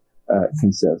immediate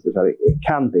concerns. So it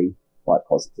can be quite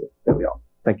positive. There we are.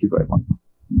 Thank you very much.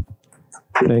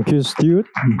 Thank you, Stuart.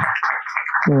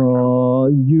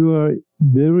 Your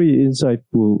very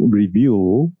insightful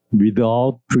review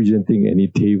without presenting any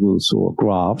tables or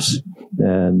graphs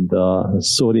and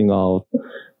sorting out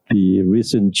the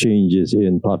recent changes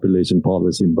in population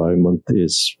policy environment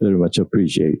is very much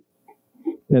appreciated.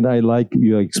 And I like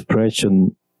your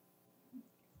expression,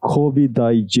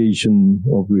 COVIDization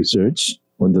of research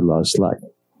on the last slide.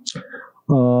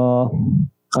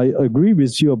 I agree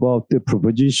with you about the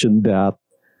proposition that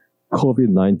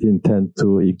COVID-19 tends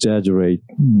to exaggerate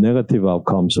negative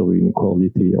outcomes of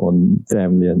inequality on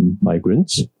family and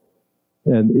migrants.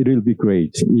 And it will be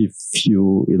great if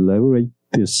you elaborate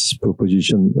this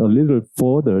proposition a little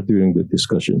further during the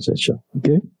discussion session.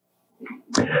 Okay?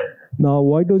 Now,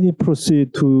 why don't we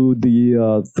proceed to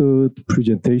the third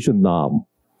presentation now?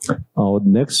 Our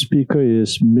next speaker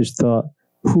is Mr.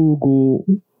 Puguh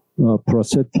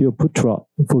Prasetyoputra.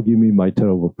 Forgive me my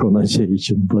terrible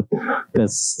pronunciation, but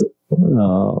that's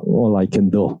all I can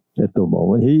do at the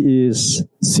moment. He is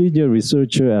senior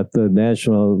researcher at the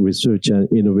National Research and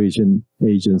Innovation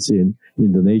Agency in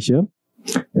Indonesia,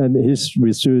 and his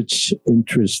research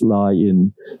interests lie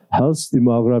in health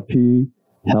demography,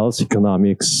 health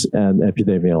economics, and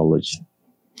epidemiology.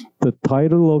 The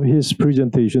title of his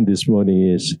presentation this morning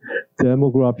is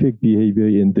Demographic Behavior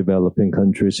in Developing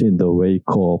Countries in the Wake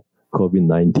of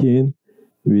COVID-19,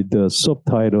 with the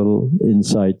subtitle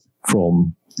Insight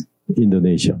from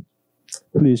Indonesia.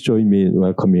 Please join me in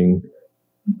welcoming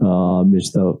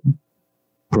Mr.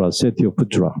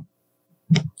 Prasetyoputra.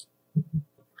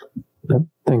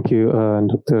 Thank you,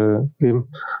 Dr. Kim.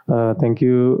 Thank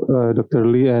you, Dr.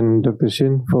 Lee and Dr.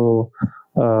 Shin for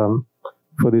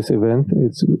this event.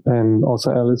 And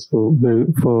also Alice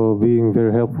for being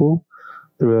very helpful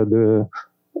throughout the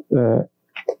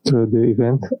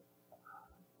event.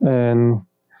 And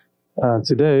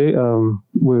today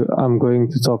I'm going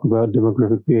to talk about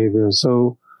demographic behavior.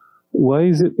 So why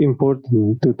is it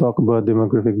important to talk about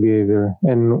demographic behavior,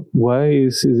 and why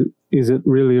is it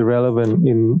really relevant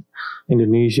in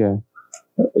Indonesia?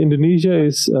 Indonesia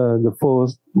is the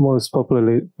fourth most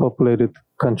populated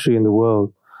country in the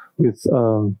world, with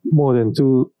more than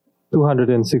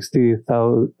 260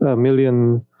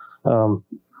 million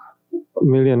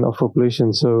of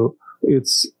population. So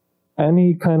it's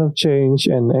any kind of change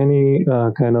and any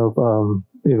kind of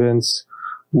events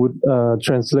would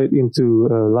translate into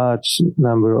a large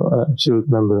number, children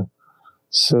number.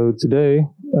 So today,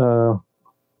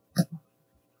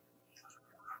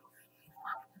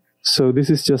 so this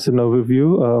is just an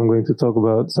overview. I'm going to talk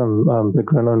about some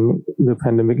background on the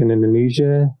pandemic in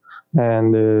Indonesia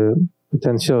and the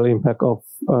potential impact of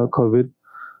COVID,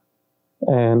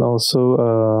 and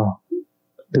also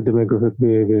the demographic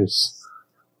behaviors.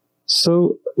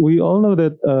 So we all know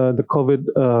that the COVID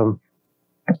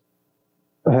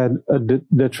had a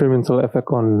detrimental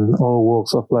effect on all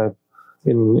walks of life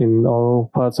in all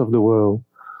parts of the world.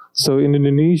 So in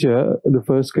Indonesia, the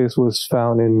first case was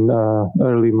found in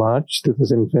early March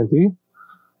 2020,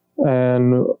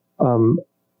 and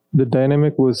the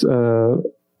dynamic was a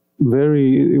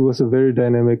very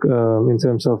dynamic in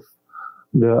terms of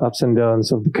the ups and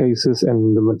downs of the cases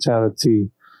and the mortality.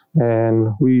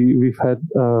 And we've had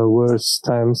worse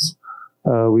times.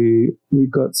 We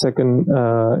got second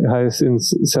highest in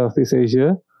Southeast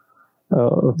Asia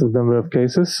of the number of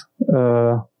cases,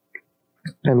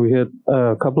 and we had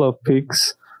a couple of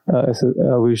peaks, as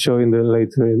I will show in the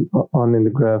later on in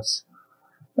the graphs.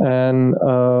 And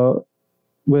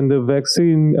when the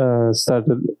vaccine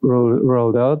started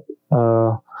rolled out,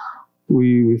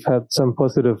 we've had some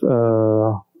positive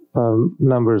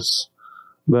numbers,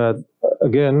 but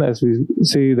again, as we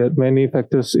see that many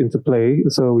factors interplay,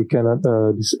 so we cannot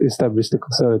establish the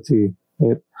causality.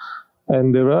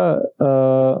 And there are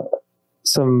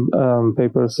some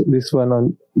papers, this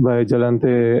one by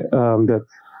Jalante, that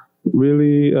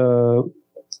really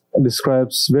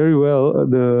describes very well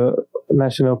the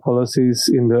national policies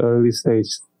in the early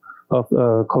stage of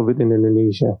COVID in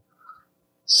Indonesia.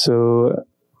 So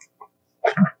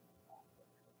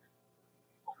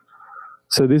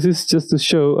this is just to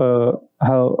show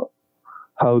how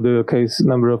the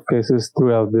number of cases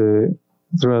throughout the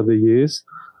years,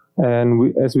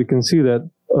 and as we can see that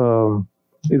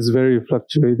it's very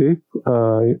fluctuative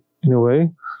in a way.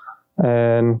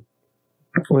 And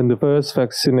when the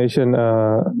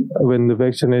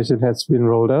vaccination has been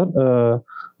rolled out,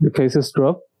 the cases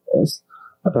dropped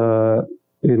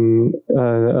in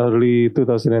early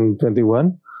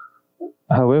 2021.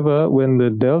 However, when the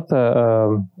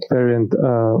Delta variant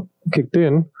kicked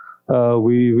in,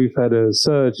 we've had a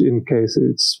surge in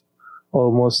cases,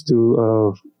 almost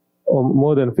to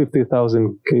more than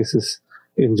 50,000 cases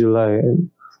in July.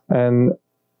 And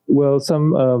well,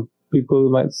 some people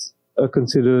might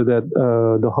consider that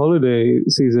the holiday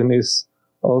season is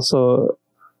also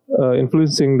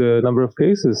influencing the number of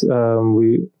cases.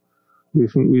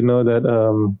 we know that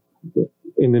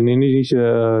in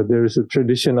Indonesia there is a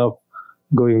tradition of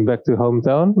going back to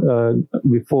hometown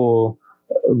before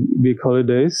big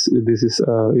holidays. This is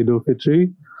Idul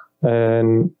Fitri,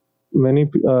 and many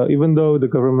even though the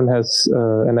government has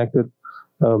enacted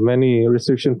many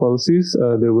restriction policies,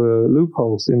 there were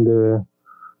loopholes in the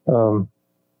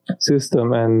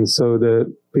system, and so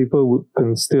the people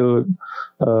can still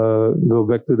go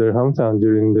back to their hometown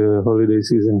during the holiday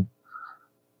season.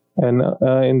 And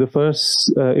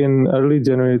in early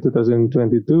January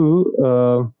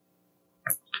 2022,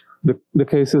 the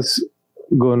cases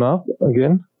gone up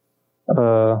again,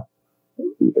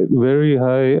 very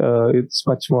high. It's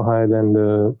much more high than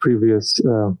the previous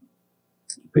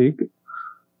peak,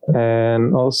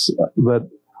 and also, but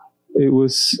it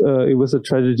was a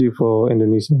tragedy for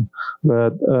Indonesia.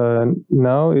 But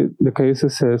now the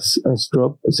cases has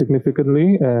dropped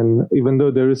significantly, and even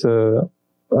though there is a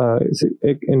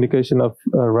indication of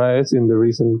a rise in the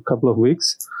recent couple of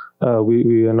weeks,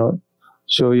 we are not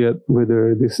sure yet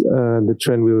whether the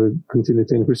trend will continue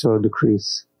to increase or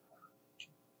decrease.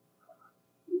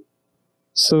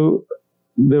 So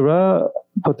there are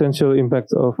potential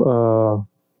impacts of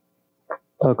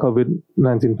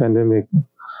COVID-19 pandemic.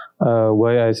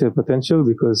 Why I say potential?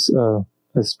 Because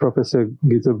as Professor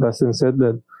Gietel-Basten said,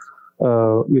 that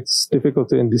it's difficult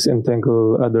to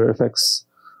disentangle other effects.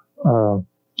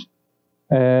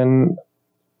 And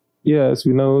yeah, as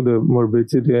we know, the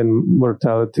morbidity and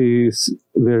mortality is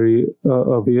very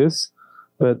obvious.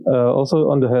 But also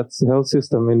on the health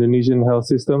system, Indonesian health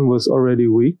system was already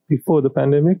weak before the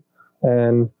pandemic,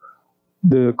 and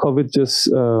the COVID just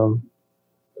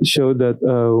showed that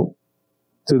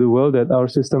to the world that our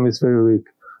system is very weak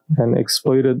and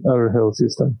exploited our health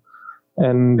system.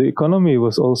 And the economy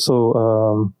was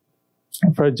also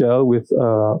fragile with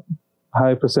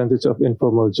high percentage of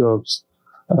informal jobs.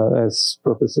 As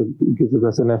Professor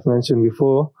Gietel-Basten have mentioned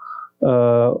before,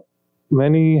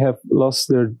 many have lost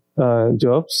their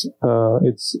jobs.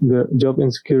 The job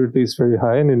insecurity is very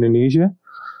high in Indonesia,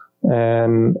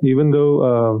 and even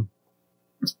though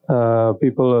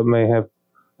people may have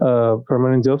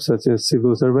permanent jobs such as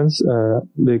civil servants,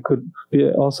 they could be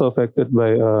also affected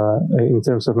by in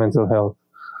terms of mental health,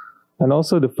 and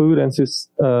also the food and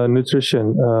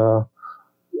nutrition.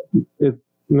 It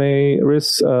may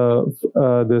risk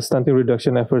the stunting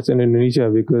reduction efforts in Indonesia,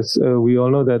 because we all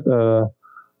know that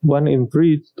 1 in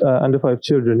 3 under 5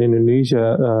 children in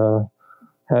Indonesia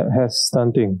has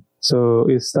stunting, so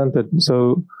is stunted.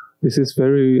 So this is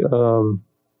very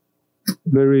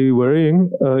very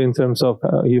worrying in terms of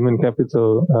human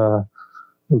capital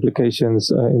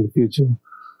implications in the future.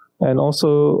 And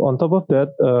also on top of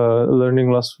that,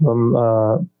 learning loss from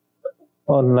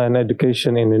online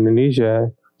education in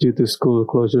Indonesia due to school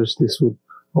closures, this would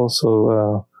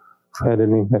also had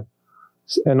an impact.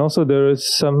 And also there is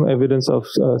some evidence of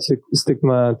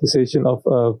stigmatization of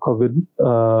COVID,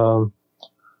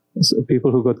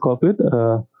 people who got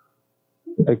COVID,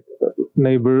 like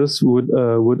neighbors would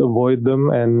avoid them,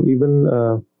 and even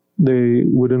they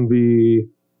wouldn't be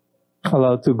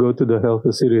allowed to go to the health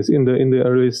facilities in the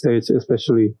early stage,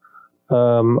 especially.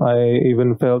 I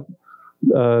even felt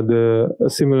the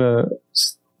similar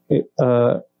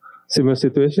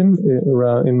situation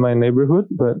around in my neighborhood,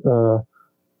 but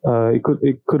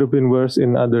it could have been worse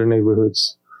in other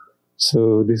neighborhoods.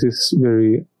 So this is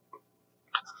very.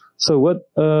 So what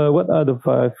are the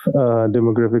 5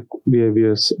 demographic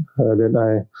behaviors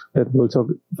that we'll talk?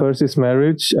 First is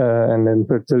marriage, and then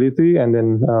fertility, and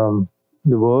then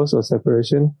divorce or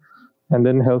separation, and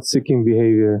then health-seeking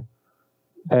behavior,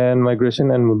 and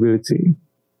migration and mobility.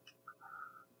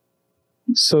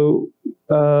 So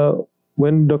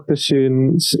when Dr.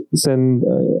 Shin sent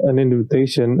an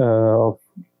invitation of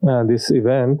this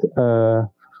event,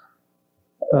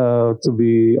 to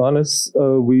be honest,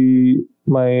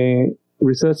 my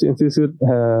research institute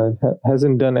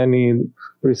hasn't done any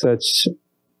research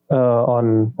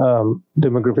on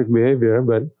demographic behavior,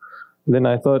 but then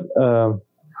I thought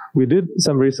we did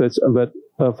some research about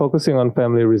focusing on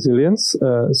family resilience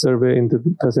survey in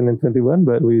 2021,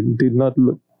 but we did not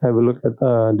have a look at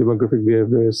demographic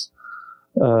behaviors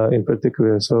in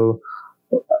particular. So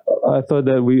I thought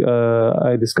that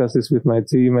I discussed this with my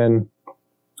team, and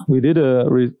we did a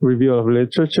review of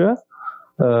literature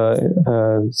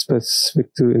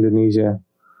specific to Indonesia.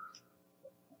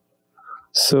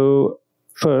 So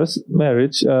first,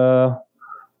 marriage.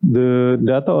 The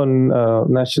data on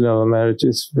national marriage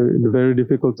is very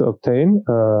difficult to obtain.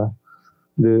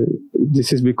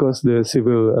 This is because the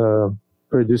civil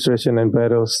registration and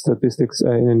vital statistics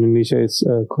in Indonesia is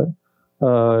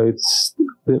it's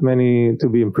many to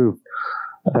be improved.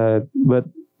 But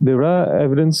there are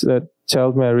evidence that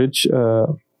child marriage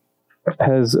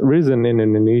has risen in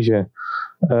Indonesia.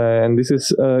 And this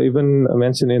is even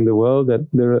mentioned in the world, that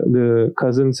the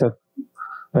cousins have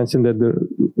mentioned that the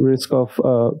risk of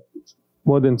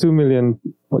more than 2 million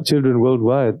children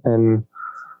worldwide, and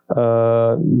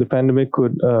the pandemic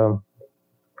could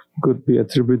be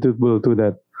attributable to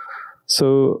that.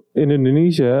 So in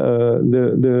Indonesia,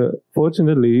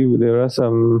 fortunately there are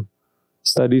some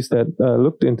studies that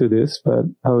looked into this, but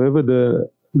however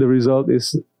the result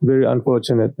is very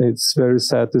unfortunate. It's very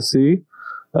sad to see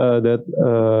that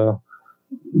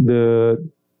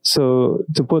so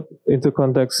to put into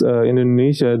context, in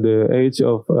Indonesia, the age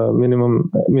of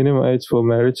minimum age for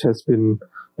marriage has been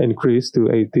increased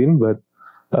to 18, but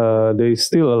they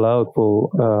still allowed for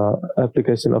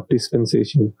application of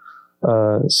dispensation.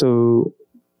 So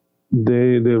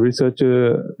the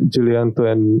researcher Giulianto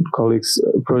and colleagues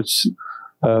approached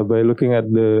by looking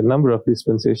at the number of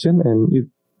dispensation, and it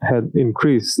had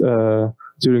increased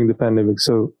during the pandemic.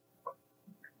 So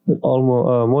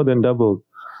almost more than doubled.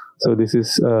 So this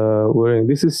is worrying.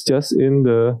 This is just in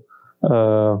the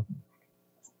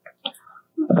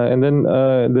and then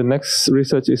the next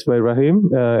research is by Rahim.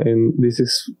 This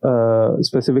is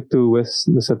specific to West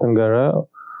Nusa Tenggara.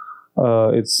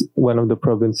 It's one of the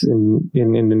provinces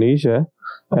in Indonesia,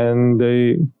 and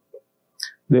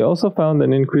they also found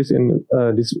an increase in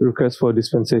this request for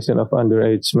dispensation of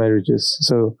underage marriages.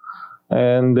 So,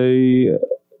 and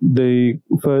they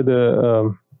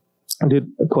further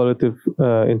did qualitative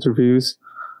interviews,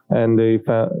 and they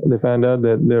found out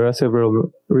that there are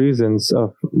several reasons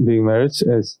of being married,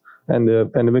 and the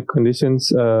pandemic conditions,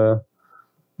 the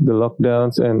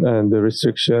lockdowns and the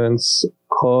restrictions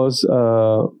cause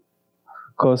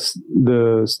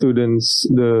the students,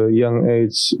 the young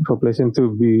age population,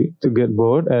 to get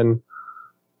bored, and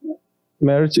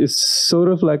marriage is sort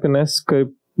of like an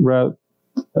escape route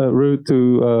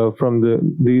to from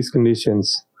these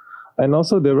conditions. And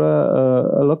also there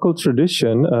are a local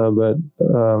tradition, but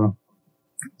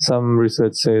some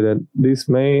research say that this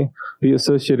may be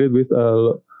associated with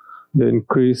the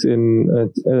increase in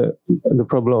the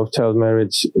problem of child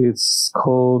marriage. It's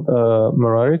called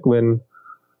mararik,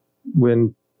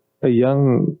 when a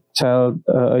young child,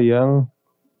 a young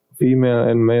female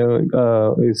and male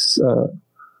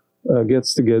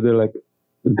gets together, like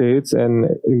dates, and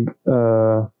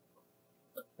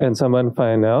someone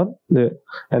find out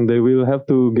and they will have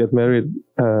to get married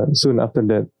soon after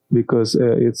that, because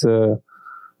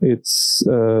it's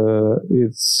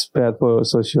bad for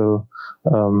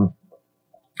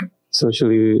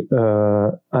socially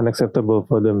unacceptable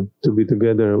for them to be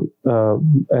together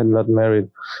and not married.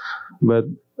 But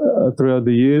throughout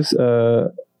the years,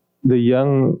 the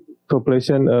young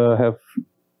population have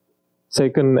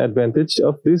taken advantage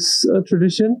of this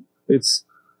tradition. It's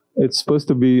supposed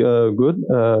to be good,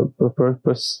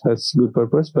 has good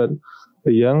purpose, but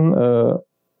the young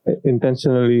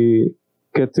intentionally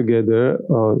get together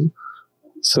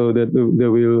so that they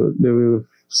will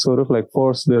sort of like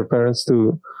force their parents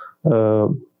to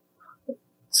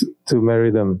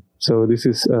marry them. So this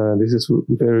is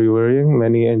very worrying.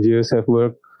 Many NGOs have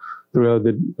worked throughout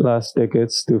the last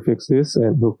decades to fix this,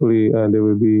 and hopefully they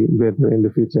will be better in the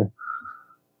future.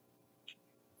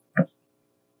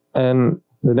 And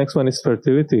the next one is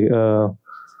fertility.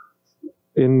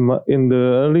 In the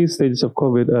early stages of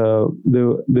COVID,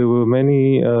 there were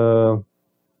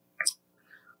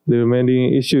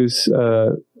many issues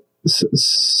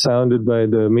sounded by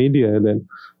the media that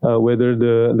whether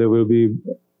there will be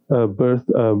a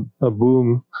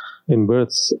boom in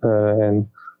births, and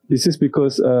this is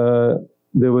because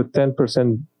there were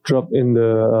 10% drop in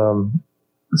the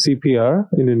CPR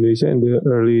in Indonesia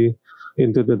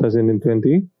into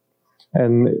 2020.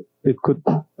 And it could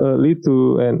lead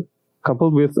to, and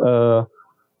coupled with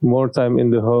more time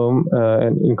in the home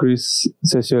and increased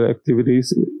sexual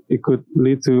activities, it could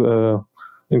lead to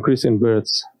increase in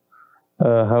births.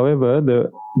 However, there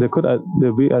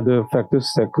be other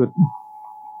factors that could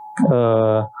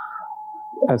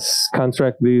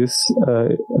counteract this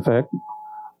effect.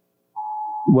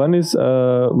 One is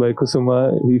by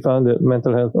Kusuma. He found that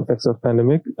mental health effects of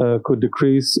pandemic could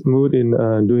decrease mood in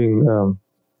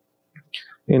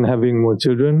having more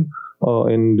children or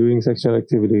in doing sexual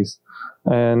activities,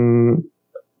 and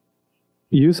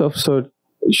use of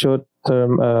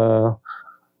short-term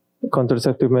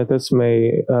contraceptive methods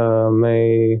may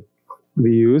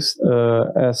be used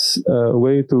as a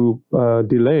way to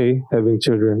delay having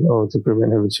children or to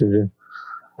prevent having children,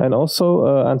 and also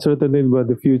uncertainty about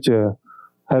the future.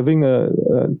 Having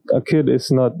a kid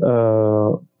is not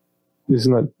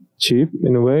cheap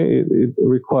in a way. It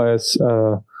requires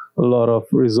a lot of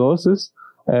resources,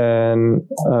 and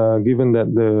given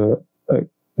that the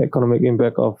economic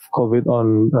impact of COVID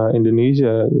on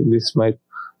Indonesia, this might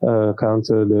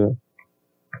counter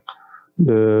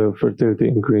the fertility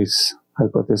increase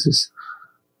hypothesis.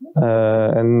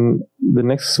 And the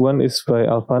next one is by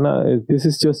Alfana. This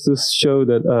is just to show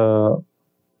that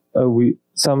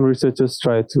some researchers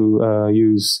try to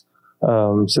use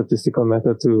statistical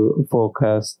method to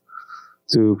forecast,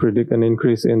 to predict an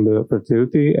increase in the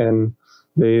fertility, and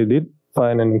they did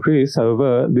find an increase.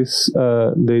 However,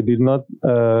 they did not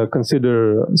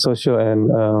consider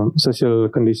social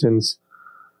conditions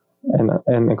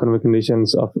and economic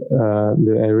conditions of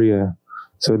the area.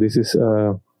 So this is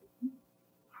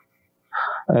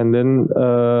and then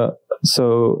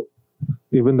so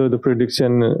even though the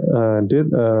prediction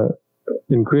did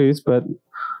increase, but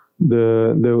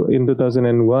in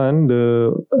 2001,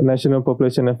 the National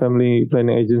Population and Family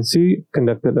Planning Agency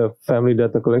conducted a family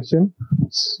data collection.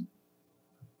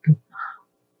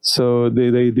 So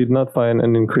they did not find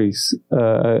an increase.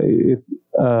 It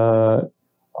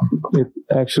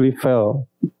actually fell,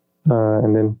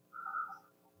 and then.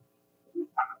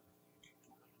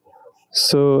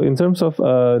 So in terms of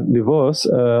divorce,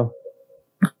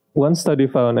 one study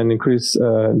found an increased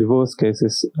divorce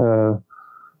cases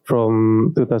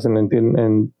from 2019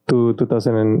 and to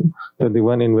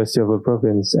 2021 in West Java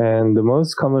province, and the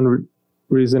most common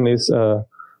reason is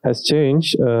has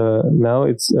changed. Now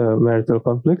it's marital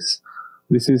conflicts.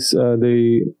 This is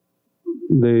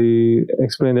they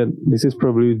explain that this is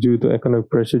probably due to economic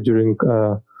pressure during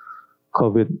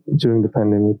COVID, during the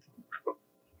pandemic.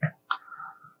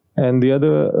 And the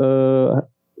other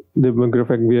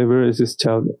demographic behavior is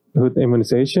childhood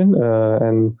immunization,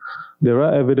 and there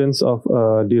are evidence of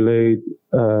delay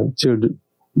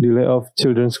of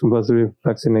children's compulsory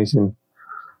vaccination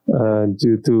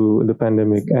due to the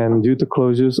pandemic and due to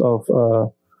closures of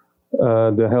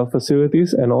the health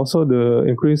facilities, and also the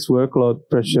increased workload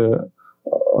pressure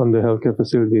on the healthcare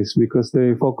facilities, because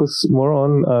they focus more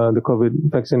on the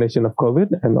COVID vaccination of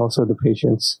COVID and also the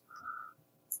patients.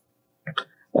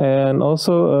 And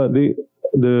also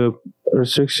the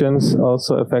restrictions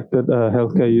also affected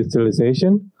healthcare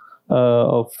utilization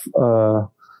of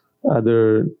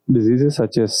other diseases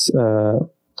such as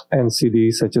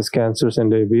NCDs, such as cancers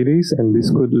and diabetes, and this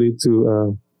could lead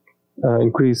to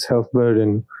increased health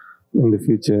burden in the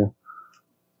future.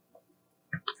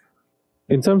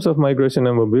 In terms of migration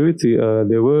and mobility,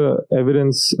 there were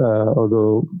evidence,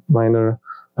 although minor,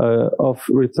 of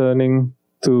returning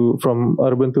from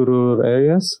urban to rural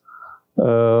areas.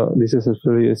 This is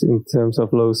especially in terms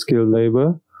of low-skilled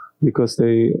labor, because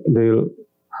they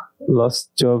lost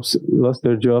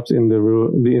their jobs in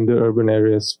the urban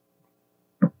areas,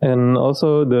 and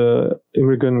also the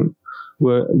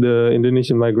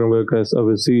Indonesian migrant workers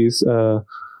overseas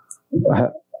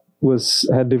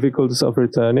had difficulties of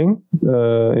returning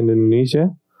in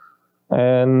Indonesia.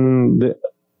 And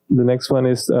the next one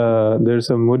is there's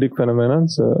a Mudik phenomenon.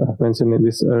 So I mentioned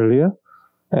this earlier,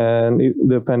 and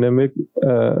the pandemic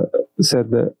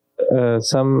said that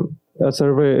a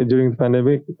survey during the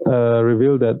pandemic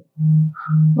revealed that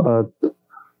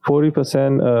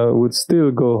 40% would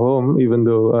still go home even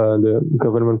though the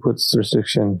government puts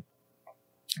restriction.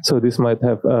 So this might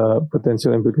have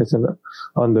potential implication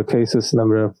on the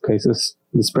number of cases,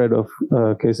 the spread of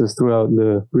cases throughout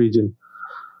the region.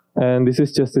 And this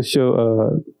is just to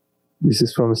show. This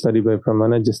is from a study by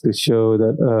Pramana, just to show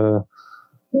that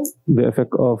the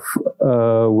effect of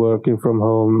working from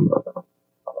home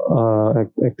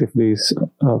activities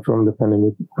from the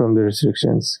pandemic, from the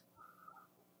restrictions.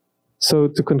 So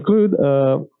to conclude,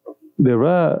 there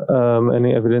are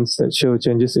any evidence that show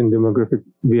changes in demographic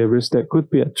behaviors that could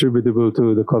be attributable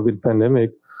to the COVID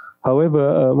pandemic.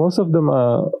 However, most of them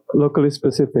are locally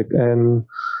specific, and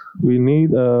we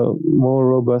need more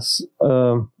robust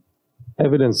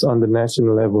evidence on the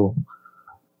national level.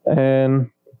 And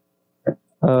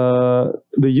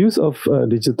the use of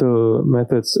digital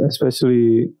methods,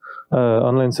 especially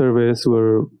online surveys,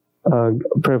 were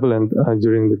prevalent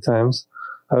during the times.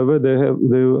 However,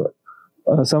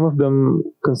 some of them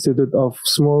consisted of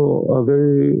a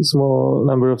very small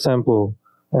number of sample,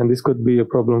 and this could be a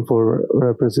problem for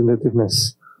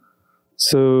representativeness.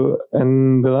 So,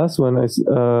 and the last one is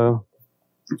the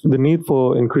need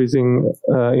for improving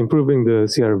the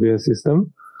CRBS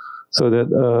system, so that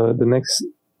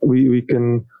we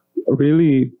can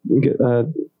really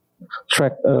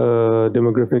track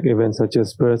demographic events such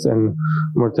as births and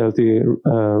mortality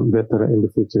better in the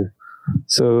future.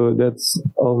 So that's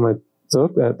all my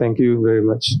talk. Thank you very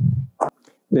much.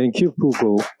 Thank you,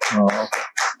 Puguh.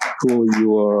 for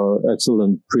your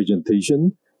excellent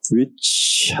presentation,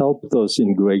 which helped us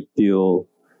in great deal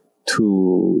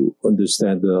to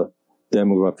understand the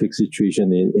demographic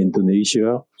situation in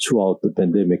Indonesia throughout the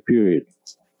pandemic period.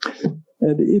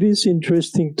 And it is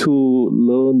interesting to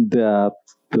learn that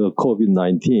the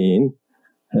COVID-19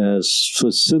 has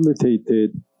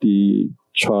facilitated the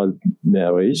child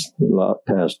marriage the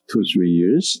past 2-3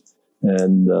 years.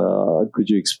 And could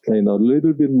you explain a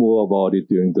little bit more about it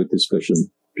during the discussion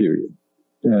period?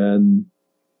 And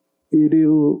it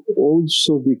will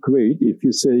also be great if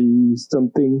you say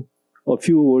a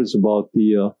few words about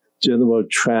the general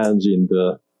trends in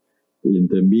the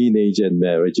mean age and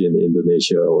marriage in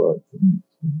Indonesia or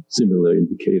similar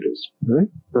indicators. Right?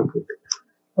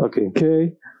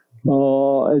 Okay.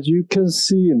 As you can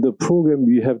see in the program,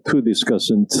 we have 2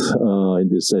 discussants in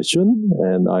this session,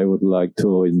 and I would like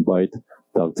to invite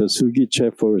Dr. Seulki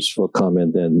first for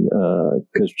comment and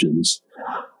questions.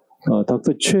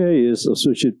 Dr. Choi is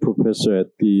Associate Professor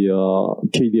at the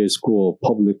KDA School of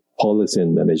Public Policy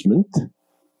and Management.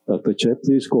 Dr. Choi,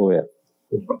 please go ahead.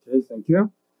 Okay, thank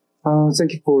you.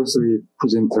 Thank you for 3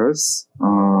 presenters.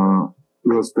 It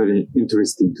was very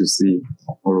interesting to see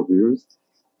all of you.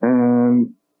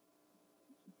 And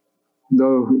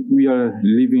though we are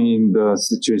living in the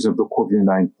situation of the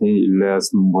COVID-19, it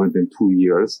lasts more than 2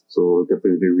 years. So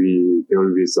definitely there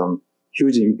will be some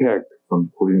huge impact from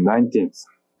COVID-19.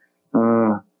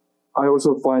 I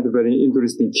also find a very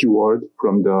interesting keyword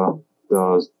from the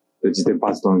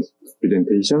Gietel-Basten's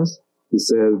presentations. He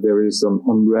said there is some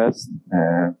unrest,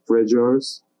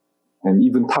 pressures, and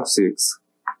even toxics.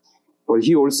 But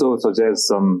he also suggests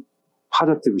some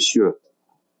positive shift.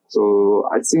 So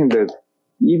I think that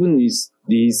even with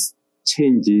these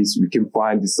changes, we can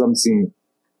find something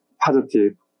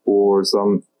positive or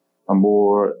some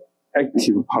more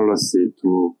active policy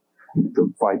to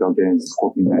fight against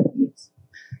COVID-19.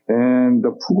 And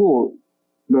at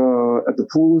the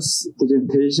Puguh's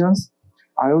presentations,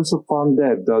 I also found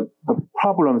that the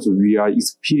problems we are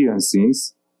experiencing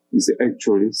is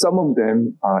actually, some of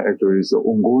them are actually the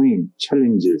ongoing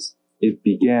challenges. It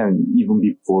began even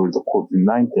before the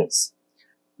COVID-19.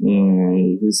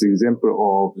 His example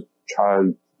of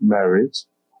child marriage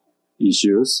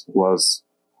issues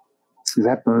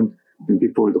happened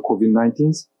before the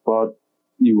COVID-19, but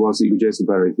it was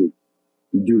exacerbated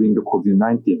during the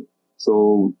COVID-19.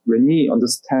 So when we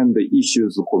understand the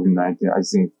issues of COVID-19, I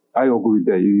think I agree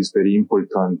that it is very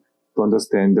important to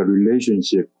understand the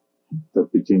relationship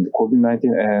between the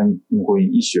COVID-19 and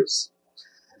ongoing issues.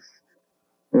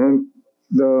 And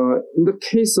in the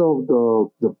case of the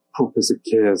Professor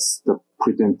Kye's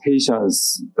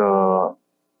presentations,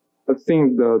 I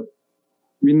think that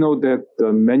we know that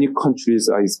many countries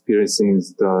are experiencing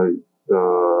the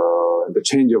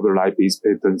change of the life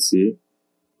expectancy.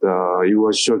 It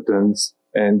was shortened,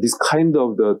 and this kind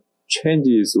of the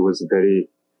changes was very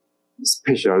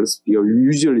special because we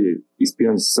usually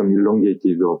experience some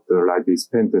elongated of the life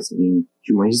expectancy in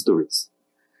human histories.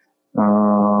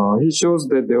 He shows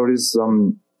that there is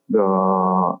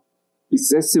the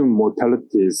excessive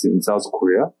mortalities in South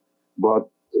Korea, but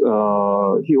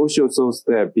he also shows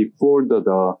that before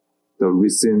the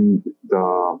recent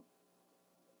the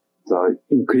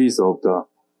increase of the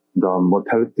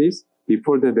mortalities,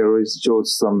 before that there is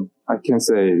just some, I can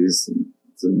say, is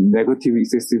negative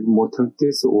excessive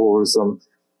mortalities or some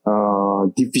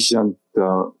deficient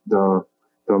the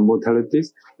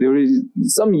mortalities. There is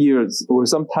some years or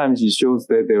sometimes it shows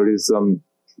that there is some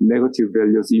negative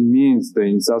values. It means that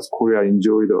in South Korea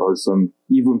enjoyed some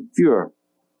even fewer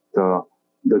the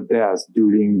deaths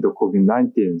during the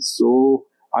COVID-19. So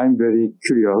I'm very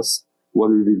curious what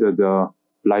will be the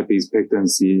life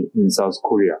expectancy in South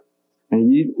Korea.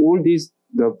 And all this,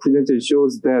 the presentation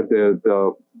shows that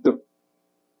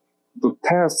the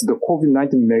test the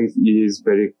COVID-19 makes is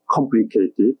very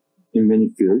complicated in many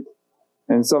fields.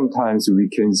 And sometimes we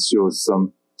can show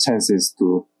some chances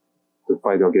to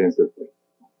fight against it.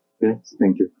 Okay,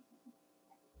 thank you.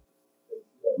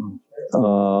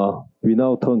 We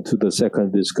now turn to the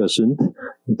second discussion.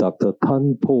 Dr.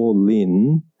 Poh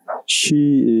Lin.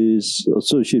 She is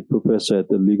Associate Professor at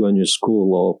the Lee Kuan Yew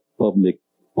School of Public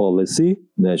Policy,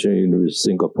 National University,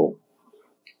 Singapore.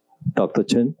 Dr.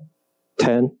 Chen?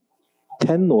 Tan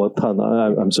or Tan?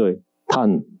 I'm sorry,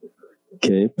 Tan.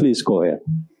 Okay, please go ahead.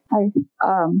 Hi.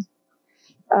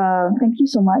 Thank you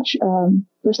so much.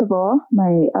 First of all,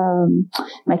 my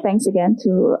thanks again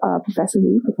to Professor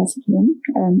Lee, Professor Kim,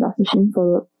 and Dr. Shin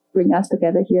for bringing us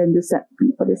together here in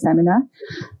for this seminar.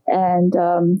 And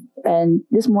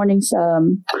this morning's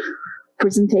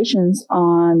presentations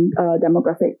on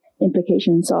demographic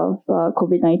implications of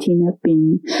COVID-19 have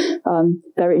been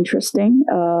very interesting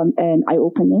and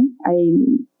eye-opening.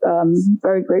 I'm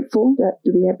very grateful that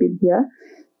we have been here.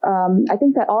 I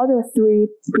think that all the three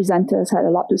presenters had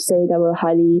a lot to say that were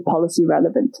highly policy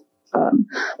relevant,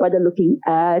 whether looking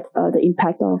at the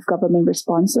impact of government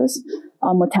responses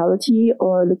on mortality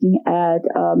or looking at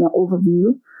an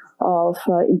overview of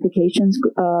implications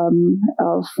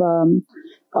of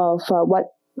what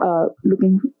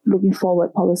looking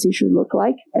forward policy should look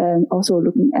like, and also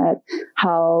looking at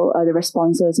how the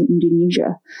responses in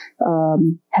Indonesia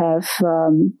have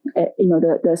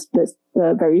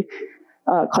the very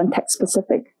context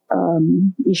specific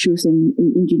issues in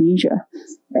Indonesia,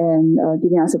 and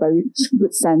giving us a very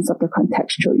good sense of the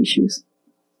contextual issues.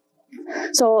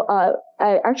 So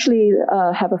I actually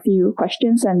have a few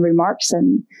questions and remarks,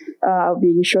 and I'll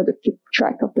be sure to keep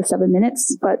track of the 7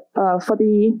 minutes. But for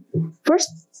the first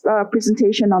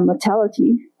presentation on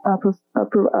mortality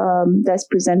that's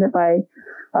presented by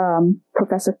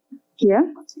Professor Kye,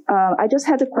 I just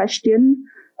had a question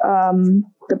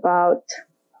about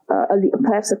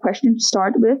perhaps a question to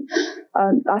start with,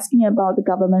 asking about the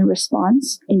government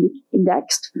response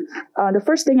indexed. The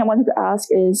first thing I wanted to ask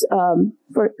is,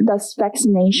 does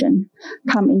vaccination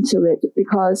come into it?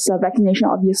 Because vaccination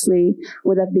obviously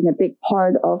would have been a big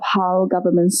part of how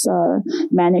governments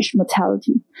manage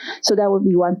mortality. So that would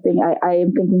be one thing. I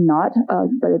am thinking not,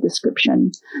 but a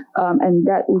description. And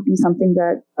that would be something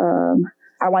that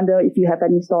I wonder if you have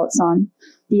any thoughts on.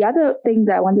 The other thing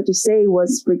that I wanted to say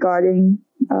was regarding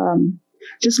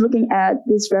just looking at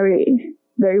this very,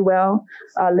 very well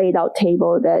laid out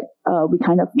table that we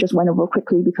kind of just went over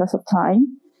quickly because of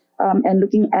time, and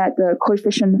looking at the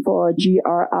coefficient for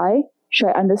GRI, which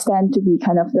I understand to be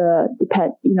kind of the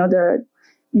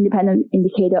independent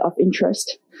indicator of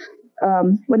interest.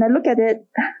 When I look at it,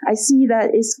 I see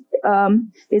that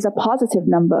it's a positive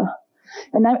number.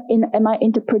 And am I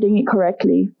interpreting it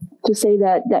correctly to say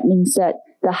that means that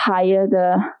the higher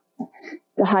the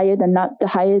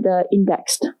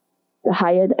indexed, the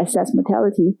higher the assessed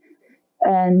mortality?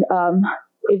 And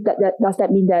if does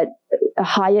that mean that a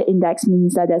higher index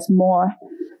means that there's more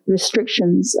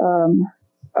restrictions?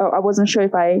 I wasn't sure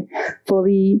if I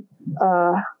fully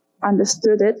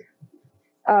understood it.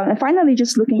 And finally,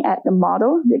 just looking at the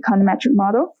model, the econometric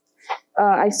model,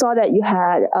 I saw that you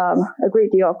had a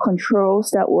great deal of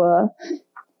controls that were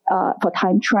for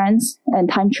time trends, and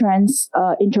time trends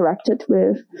interacted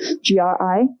with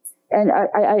GRI. And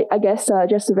I guess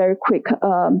just a very quick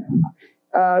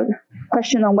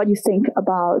question on what you think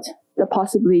about the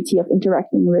possibility of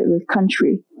interacting with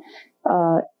country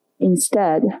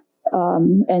instead,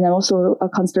 and also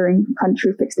considering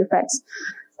country fixed effects.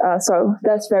 So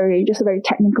that's just a very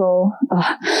technical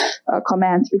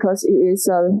comment, because it is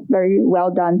a very well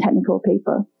done technical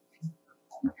paper.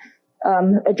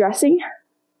 Addressing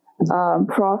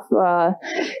Prof.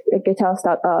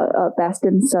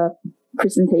 Gietel-Basten's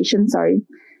presentation,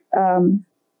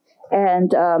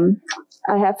 and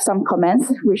I have some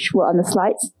comments which were on the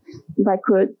slides. If I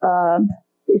could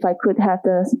have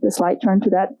the slide turned to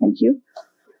that, thank you.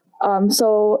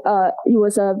 So it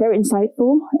was very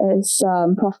insightful, as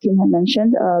Prof. Kim had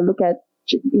mentioned. Look at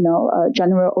a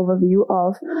general overview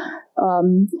of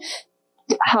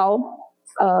how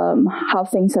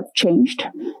things have changed,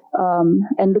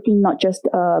 and looking not just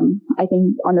I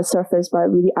think on the surface, but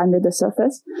really under the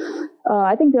surface.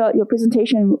 I think your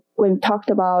presentation, when you talked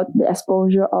about the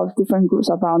exposure of different groups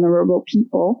of vulnerable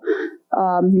people,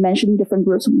 you mentioned different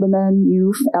groups: women,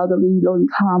 youth, elderly,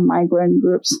 low-income, migrant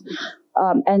groups.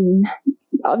 And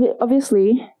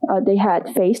obviously, they had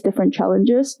faced different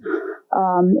challenges,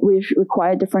 which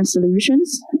required different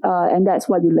solutions, and that's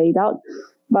what you laid out.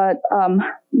 But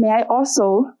may I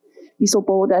also be so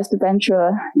bold as to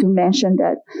venture to mention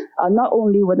that not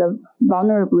only were the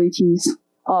vulnerabilities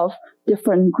of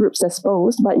different groups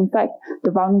exposed, but in fact,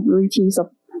 the vulnerabilities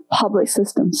of public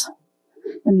systems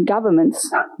and governments,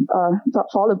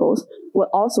 fallibles, were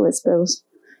also exposed.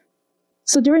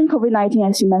 So during COVID-19,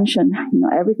 as you mentioned,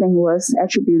 everything was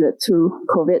attributed to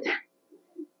COVID.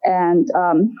 And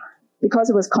because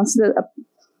it was considered a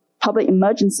public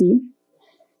emergency,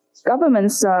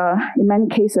 governments, in many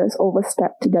cases,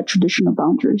 overstepped their traditional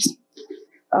boundaries.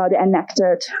 They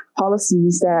enacted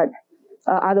policies that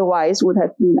otherwise would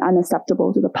have been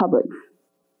unacceptable to the public.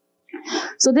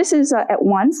 So this is at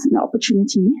once an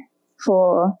opportunity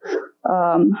for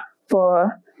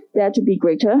there to be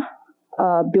greater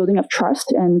building of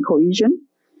trust and cohesion.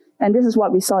 And this is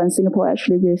what we saw in Singapore,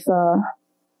 actually,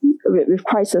 with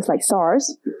crises like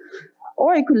SARS.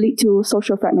 Or it could lead to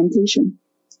social fragmentation.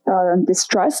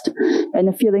 distrust and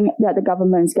the feeling that the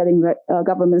government is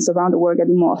governments around the world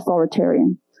getting more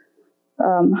authoritarian.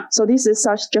 So this is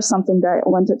just something that I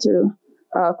wanted to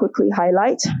quickly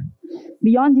highlight.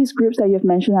 Beyond these groups that you've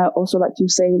mentioned, I'd also like to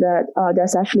say that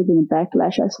there's actually been a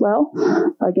backlash as well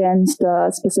against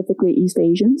specifically East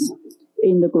Asians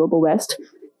in the global West.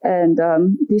 And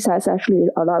this has actually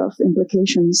a lot of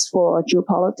implications for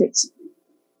geopolitics.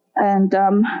 And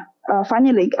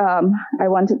finally, I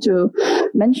wanted to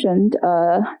mention,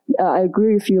 I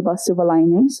agree with you about silver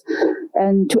linings.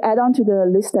 And to add on to the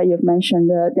list that you've mentioned,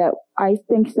 that I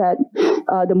think that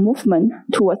the movement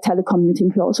towards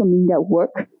telecommuting could also mean that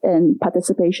work and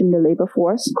participation in the labor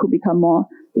force could become more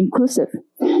inclusive.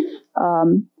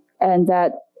 And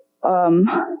that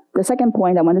the second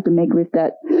point I wanted to make with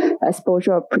that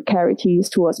exposure of precarities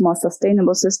towards more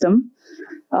sustainable system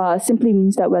simply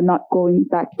means that we're not going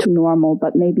back to normal,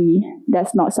 but maybe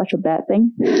that's not such a bad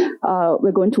thing.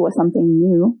 We're going towards something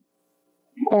new.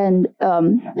 And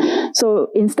so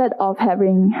instead of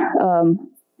having,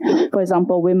 for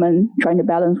example, women trying to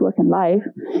balance work and life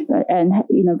and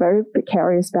in a very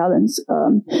precarious balance,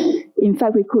 in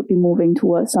fact, we could be moving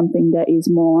towards something that is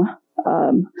more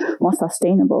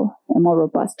sustainable and more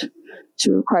robust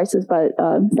to crisis. But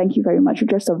thank you very much.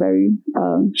 Just a very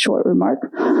short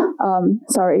remark.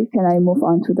 Sorry, can I move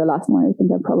on to the last one? I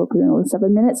think I'm probably only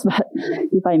 7 minutes, but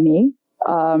if I may,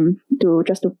 to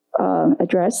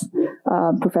address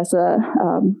Professor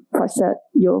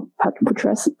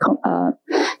Prasetyoputra's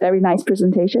very nice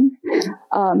presentation.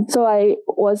 So I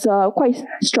was quite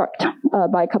struck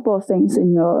by a couple of things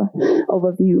in your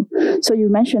overview. So you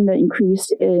mentioned the increase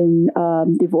in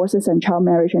divorces and child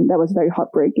marriage, and that was very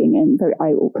heartbreaking and very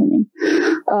eye-opening.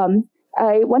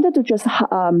 I wanted to just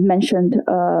mention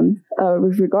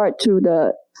with regard to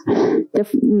the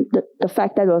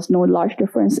fact that there was no large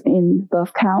difference in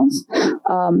birth counts,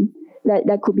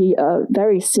 that could be a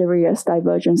very serious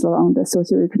divergence along the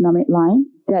socioeconomic line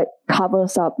that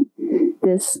covers up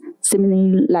this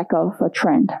seemingly lack of a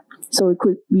trend. So we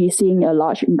could be seeing a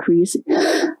large increase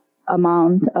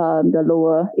among the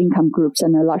lower income groups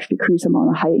and a large decrease among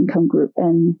the high income group.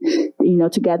 And,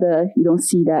 together you don't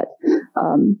see that.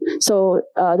 So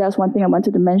that's one thing I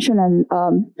wanted to mention. And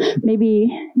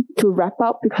maybe to wrap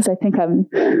up, because I think I'm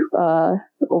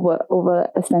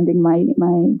overextending my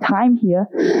time here,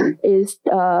 is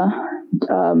to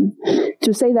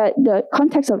say that the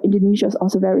context of Indonesia is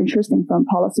also very interesting from a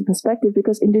policy perspective,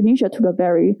 because Indonesia took a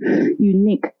very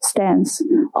unique stance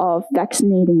of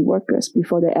vaccinating workers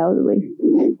before the elderly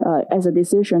as a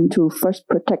decision to first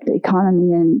protect the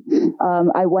economy. And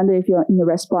I wonder if in your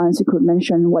response you could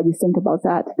mention what you think about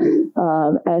that,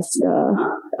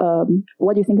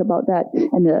 what do you think about that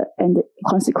and the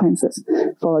consequences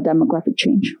for demographic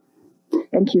change.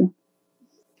 Thank you.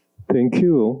 Thank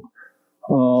you.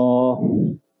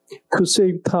 To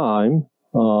save time,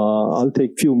 I'll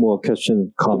take a few more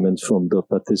questions, comments from the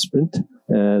participant,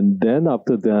 and then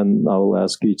after that, I'll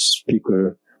ask each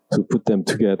speaker to put them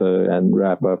together and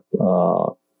wrap up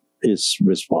his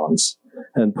response.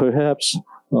 And perhaps,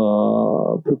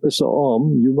 Professor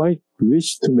Eom, you might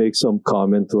wish to make some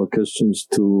comment or questions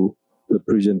to the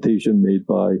presentation made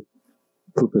by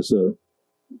Professor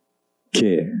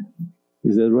Kye.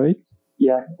 Is that right?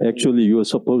 Yeah. Actually, you were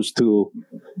supposed to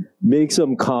make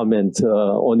some comment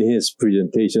on his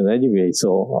presentation anyway,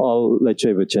 so I'll let you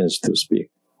have a chance to speak.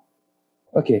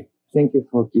 Okay. Thank you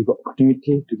for the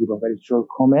opportunity to give a very short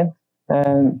comment.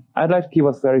 And I'd like to give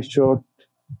a very short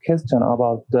question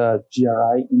about the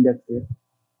GRI index.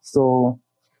 So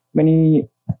many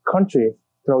countries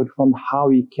thought from how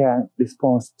we can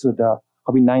respond to the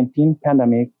COVID-19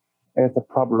 pandemic as a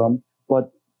problem,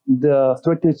 but the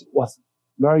strategy was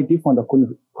very different across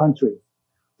countries.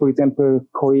 For example,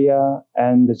 Korea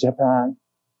and Japan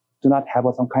do not have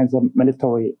some kinds of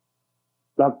mandatory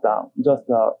lockdown, just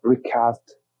a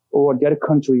recast, or the other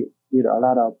country did a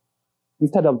lot of.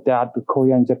 Instead of that,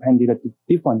 Korea and Japan did a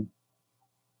different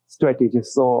strategy.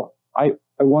 So I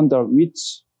wonder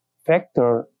which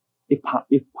factor, if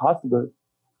possible,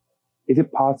 is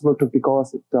it possible to,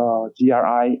 because the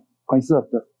GRI consists of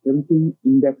the 17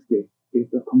 indexes,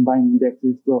 it's a combined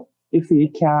indexes. So if we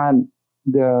can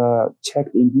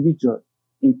check the individual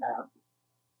impact,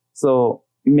 so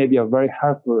it may be very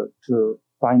helpful to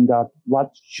find out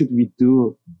what should we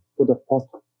do for the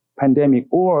post-pandemic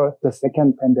or the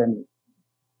second pandemic.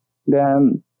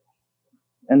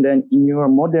 And then in your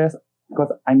models,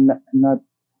 because I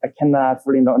cannot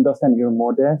fully understand your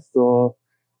model. So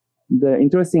the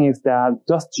interesting is that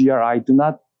just GRI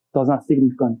does not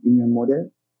significant in your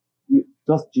model.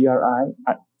 Just GRI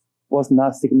was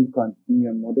not significant in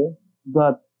your model,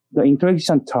 but the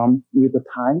interaction term with the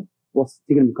time was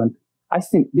significant. I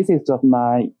think this is just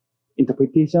my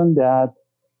interpretation that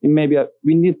it may be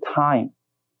we need time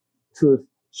to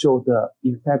show the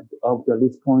effect of the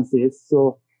responses.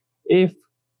 So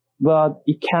but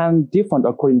it can differ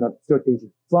according to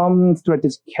strategy. Some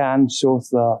strategies can show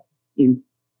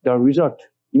the result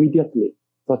immediately,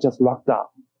 such as lockdown.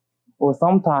 Or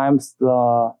sometimes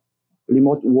the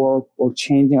remote work or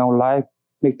changing our life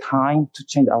make time to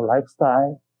change our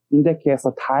lifestyle. In that case,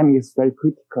 the time is very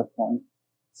critical point.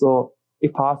 So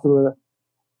if possible,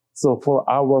 so for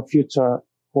our future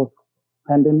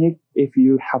post-pandemic, if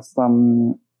you have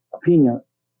some opinion,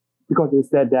 because you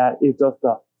said that it's just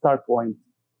a start point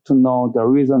to know the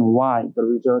reason why the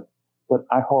result. But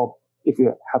I hope if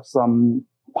you have some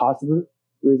possible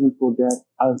reason for that,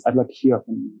 I'd like to hear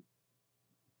from you.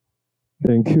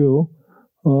 Thank you.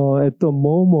 At the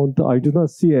moment, I do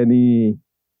not see any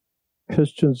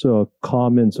questions or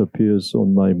comments appears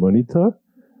on my monitor.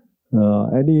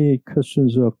 Any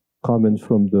questions or comments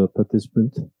from the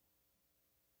participant?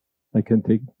 I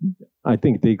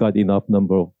think they got enough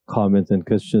number of comments and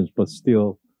questions, but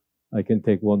still, I can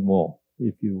take one more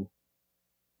if you...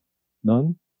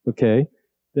 None? Okay.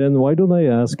 Then why don't I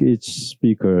ask each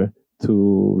speaker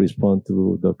to respond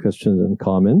to the questions and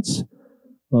comments?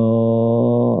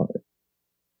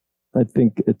 I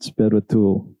think it's better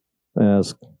to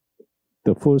ask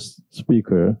the first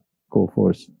speaker go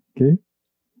first. Okay?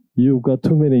 You've got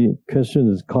too many questions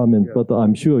and comments, but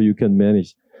I'm sure you can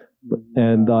manage.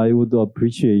 And I would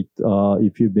appreciate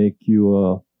if you make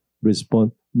your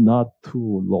response not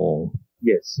too long.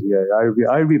 Yes, yeah,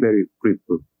 I'll be very brief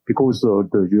because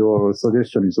your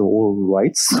suggestion is all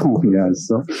right. So yes,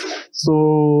 so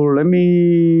let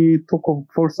me talk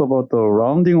first about the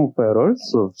rounding of errors.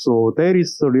 So that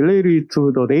is related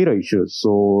to the data issues.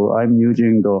 So I'm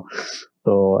using the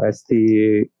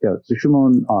ST, the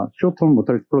human short-term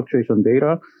mortality fluctuation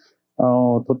data.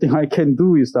 The thing I can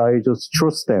do is I just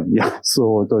trust them. Yeah.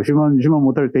 So the human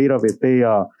mortality data,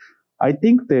 I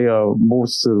think they are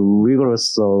most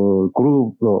rigorous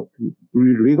group of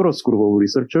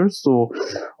researchers. So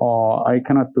I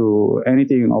cannot do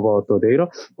anything about the data.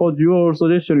 But your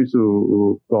suggestion is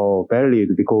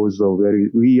valid because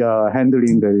we are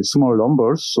handling very small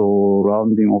numbers. So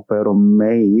rounding of error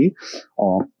may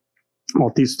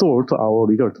distort our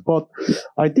result. But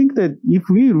I think that if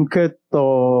we look at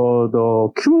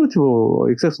the cumulative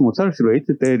excess mortality rate,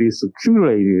 that is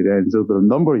accumulated, and so the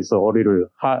number is a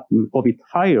bit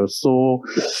higher. So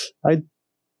I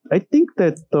think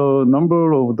that the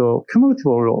number of the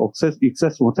cumulative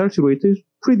excess mortality rate is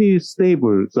pretty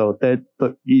stable, so that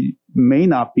it may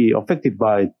not be affected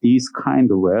by these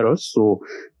kind of errors. So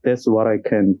that's what I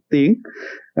can think.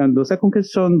 And the second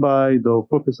question by the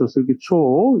Professor Seulki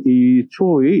Choi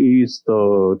is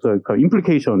the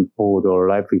implication for the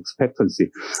life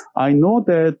expectancy. I know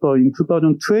that in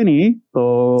 2020, the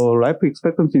life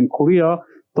expectancy in Korea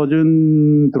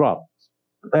doesn't drop.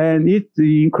 And it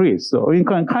increased. So in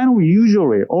kind of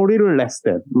usually a little less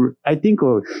than. I think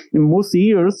in most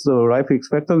years, the life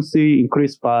expectancy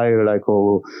increased by like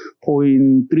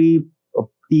 0.3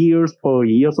 years per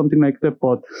year, something like that.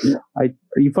 But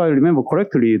if I remember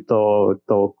correctly, the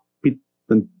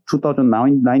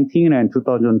 2019 and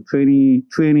 2020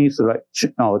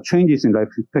 changes in life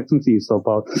expectancy is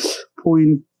about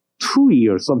 0.2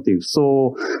 years something.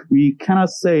 So we cannot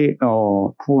say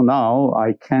for now.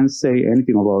 I can't say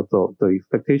anything about the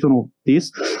expectation of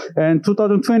this. And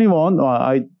 2021,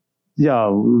 I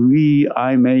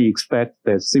may expect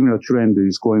that similar trend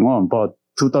is going on. But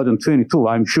 2022,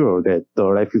 I'm sure that the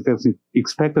life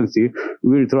expectancy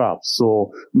will drop.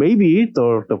 So maybe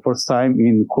the first time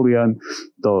in Korean,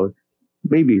 the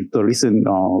recent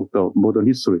the modern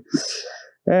history.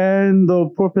 And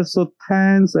Professor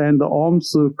Tan's and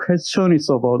Eom's question is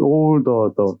about all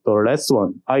the last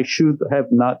one. I should have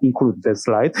not included that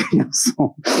slide.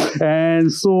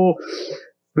 So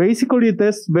basically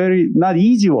that's very not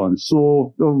easy one.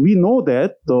 So we know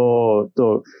that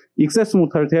the excess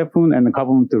mortality happen and the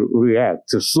government react.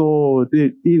 So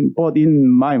but in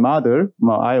my model,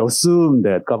 I assume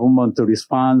that government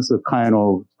response kind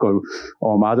of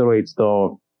moderates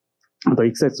the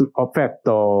excess affect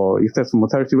the excess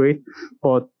mortality rate.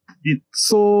 But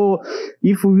so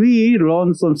if we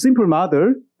run some simple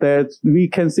model, that we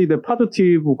can see the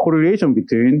positive correlation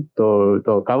between the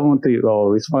government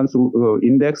response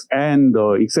index and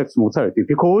the excess mortality,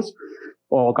 because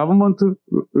government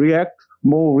react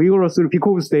more rigorously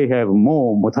because they have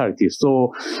more mortality.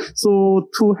 So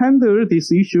to handle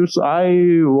these issues,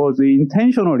 I was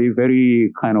intentionally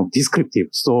very kind of descriptive.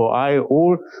 So I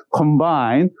all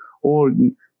combine all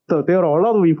there are a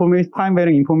lot of information,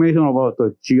 time-varying information about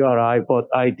the GRI, but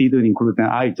I didn't include them.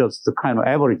 I just kind of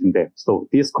averaging them. So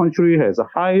this country has a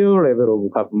higher level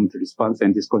of government response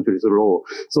and this country is low.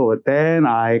 So then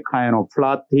I kind of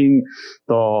plotting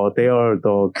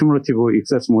the cumulative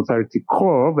excess mortality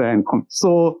curve and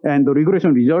the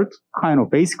regression result kind of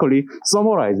basically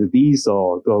summarize these,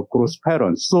 the growth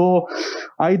patterns. So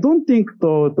I don't think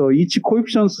each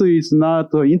coefficient is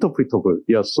not interpretable.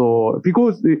 Yeah. So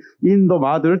because in the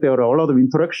model, there are a lot of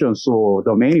interactions. So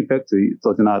the main effect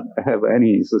does not have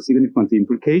any significant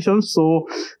implications. So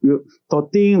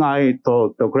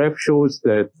the graph shows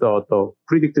that the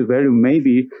predicted value may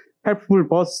be helpful,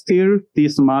 but still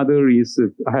this model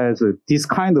has this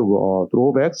kind of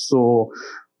drawbacks. So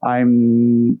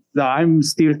I'm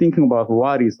still thinking about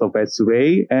what is the best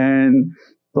way. And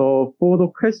for the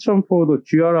question for the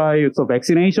GRI, so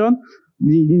vaccination,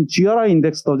 the GRI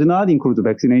index does not include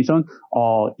vaccination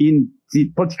in the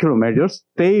particular measures.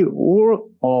 They all,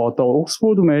 the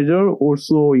Oxford measure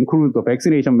also include the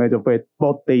vaccination measure,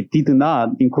 but they did not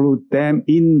include them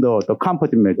in the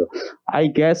composite measure. I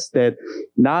guess that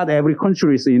not every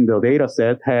country in the data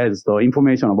set has the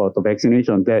information about the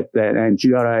vaccination and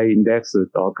GRI index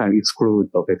can exclude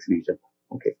the vaccination.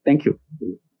 Okay, thank you.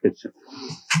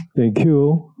 Thank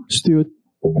you. Stuart,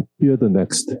 you're the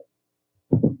next.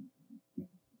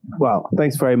 Well,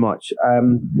 thanks very much. I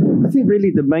think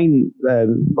really the main,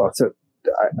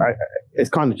 it's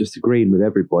kind of just agreeing with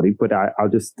everybody, but I'll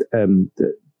just,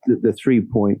 the 3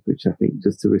 points, which I think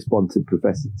just to respond to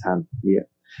Professor Tan here.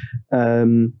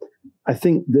 I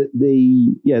think that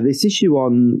this issue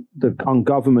on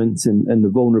government and the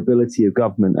vulnerability of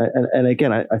government, and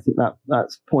again, I think that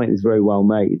point is very well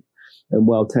made and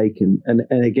well taken. And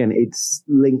again, it's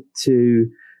linked to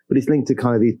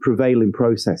kind of these prevailing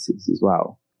processes as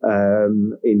well.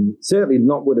 Certainly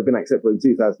not would have been acceptable in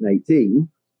 2018,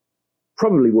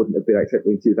 probably wouldn't have been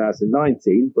acceptable in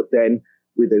 2019, but then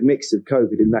with a mix of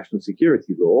COVID and national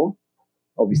security law,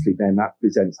 obviously then that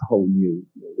presents a whole new,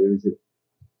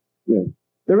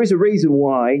 there is a reason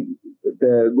why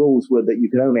the rules were that you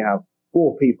can only have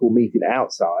 4 people meeting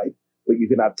outside, but you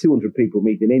can have 200 people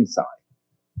meeting inside.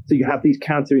 So you have these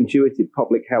counterintuitive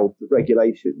public health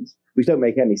regulations, which don't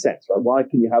make any sense, right? Why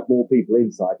can you have more people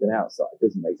inside than outside? It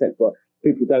doesn't make sense. But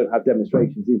people don't have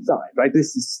demonstrations inside, right?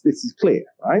 This is clear,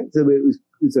 right? So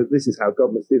this is how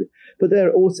governments do it. But there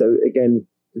are also, again,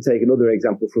 to take another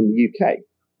example from the UK,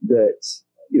 that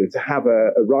to have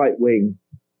a right-wing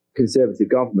conservative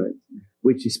government,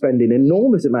 which is spending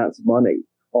enormous amounts of money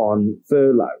on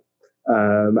furlough,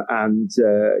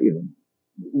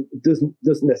 doesn't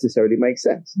necessarily make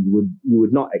sense. You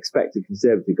would not expect a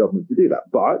conservative government to do that,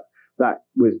 but that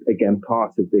was again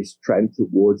part of this trend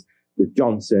towards the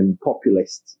Johnson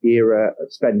populist era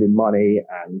of spending money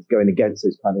and going against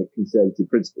those kind of conservative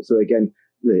principles. So again,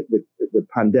 the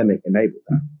pandemic enabled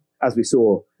that. As we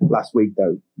saw last week,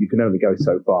 though, you can only go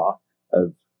so far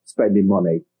of spending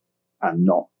money and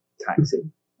not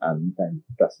taxing. And then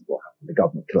that's what happened. The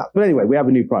government collapsed. But anyway, we have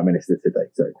a new prime minister today,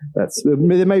 so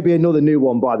there may be another new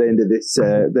one by the end of this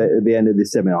the end of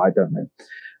this seminar. I don't know.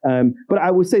 But I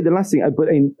would say the last thing.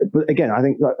 But again, I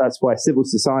think that's why civil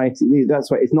society. That's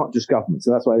why it's not just government.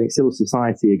 So that's why I think civil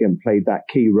society again played that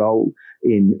key role as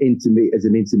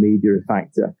an intermediary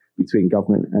factor between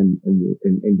government and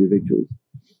individuals.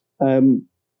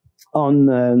 On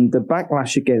the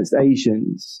backlash against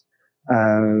Asians.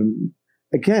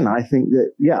 Again, I think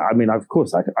that, of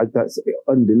course, that's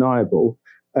undeniable.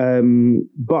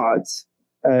 But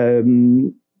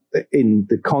in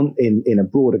a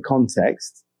broader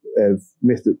context of,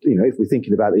 if we're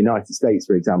thinking about the United States,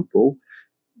 for example,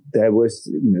 there was,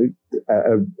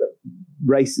 a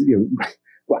race,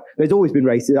 well, there's always been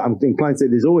racism. I'm inclined to say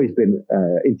there's always been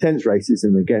intense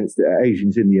racism against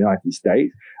Asians in the United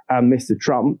States. And Mr.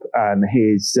 Trump and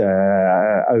his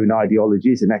own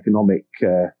ideologies and economic,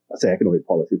 I say economic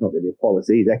policy, it's not really a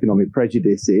policy, his economic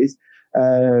prejudices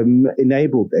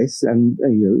enabled this. And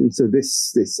so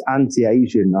this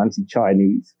anti-Asian,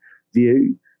 anti-Chinese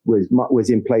view was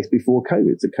in place before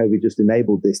COVID. So COVID just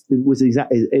enabled this. It was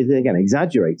again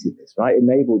exaggerated this, right?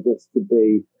 Enabled this to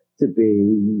be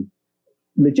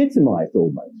legitimized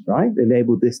almost, right?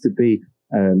 Enabled this to be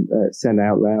said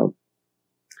out loud.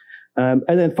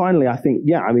 And then finally, I think,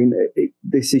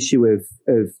 this issue of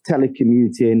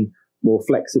telecommuting, more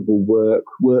flexible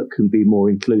work can be more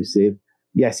inclusive.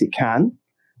 Yes, it can.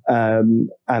 And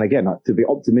again, to be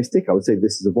optimistic, I would say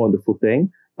this is a wonderful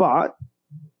thing, but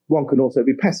one can also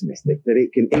be pessimistic that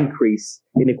it can increase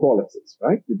inequalities,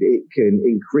 right? It can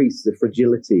increase the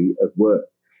fragility of work.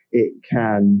 It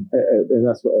can, and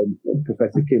that's what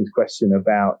Professor Kim's question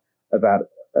about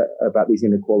about these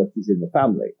inequalities in the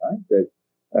family, right? That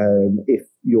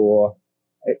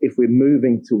if we're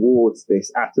moving towards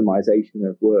this atomization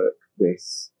of work,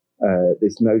 this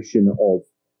notion of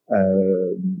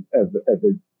a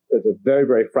very,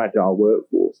 very fragile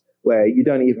workforce where you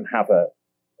don't even have a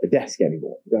desk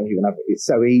anymore. You don't even have it. It's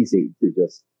so easy to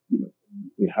just,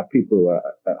 we have people who are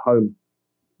at home.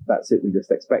 That's it. We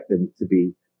just expect them to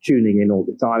be tuning in all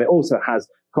the time. It also has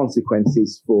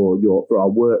consequences for our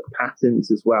work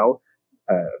patterns as well.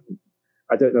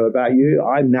 I don't know about you.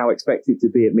 I'm now expected to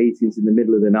be at meetings in the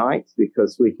middle of the night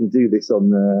because we can do this on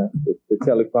the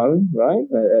telephone, right?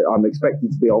 I'm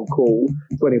expected to be on call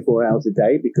 24 hours a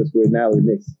day because we're now in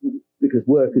this, because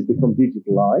work has become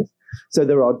digitalized. So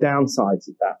there are downsides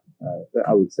of that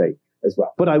I would say as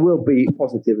well. But I will be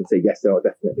positive and say, yes, there are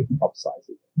definitely upsides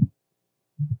of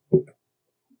it.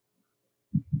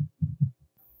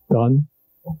 Done.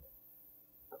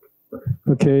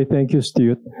 Okay, thank you,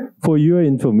 Stuart. For your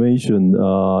information,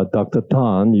 Dr.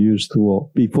 Tan used to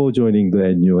work, before joining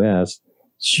the NUS,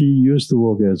 she used to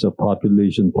work as a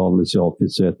population policy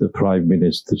officer at the Prime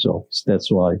Minister's office. That's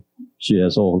why she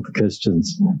has all the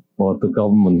questions about the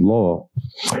government law.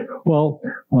 Well,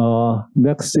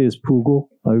 next is Puguh.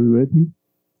 Are you ready?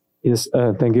 Yes,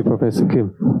 thank you, Professor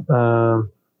Kim.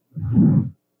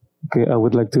 Okay, I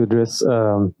would like to address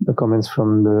the comments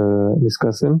from the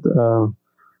discussant.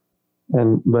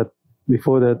 But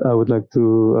before that, I would like to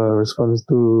respond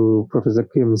to Professor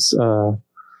Kim's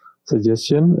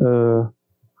suggestion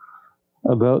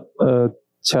about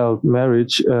child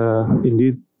marriage.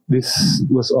 Indeed, this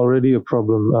was already a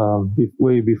problem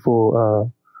way before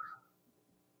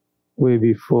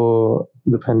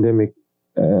the pandemic.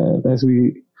 As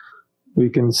we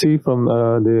can see from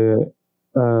the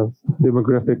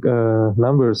demographic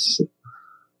numbers,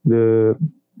 the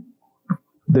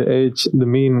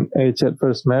mean age at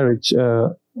first marriage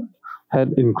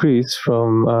had increased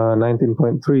from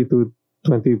 19.3 to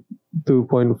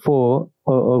 22.4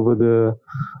 over the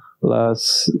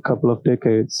last couple of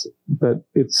decades. But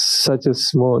it's such a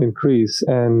small increase,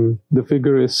 and the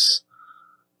figure is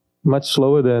much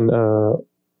slower than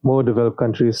more developed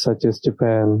countries such as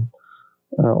Japan,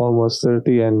 almost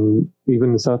 30, and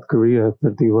even South Korea,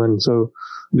 31. So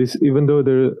this, even though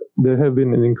there have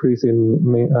been an increase in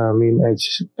mean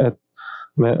age at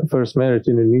first marriage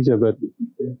in Indonesia, but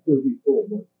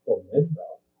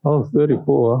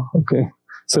 34. Okay,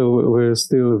 so we're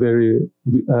still very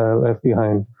left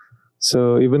behind.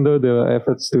 So even though there are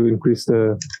efforts to increase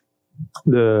to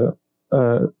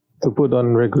put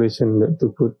on regulation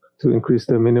to increase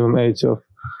the minimum age of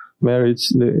marriage,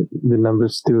 the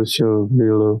numbers still show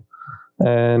very low,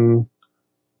 and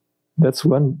that's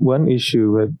one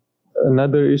issue. But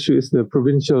another issue is the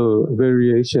provincial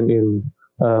variation in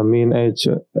mean age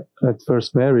at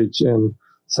first marriage, and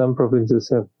some provinces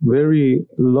have very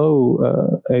low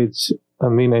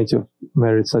mean age of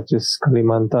marriage, such as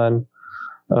Kalimantan,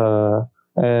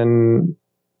 and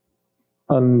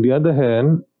on the other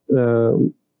hand,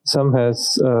 some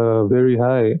has very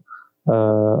high.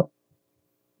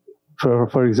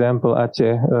 For example,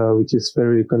 Aceh, which is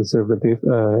very conservative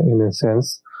in a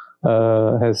sense,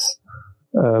 has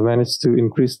managed to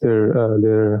increase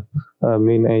their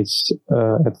mean age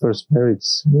at first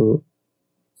marriage.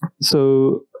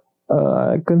 So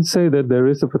I can say that there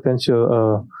is a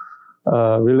potential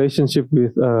relationship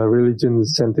with religion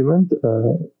sentiment,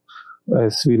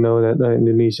 as we know that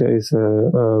Indonesia is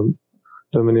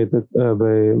dominated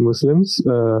by Muslims.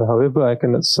 However, I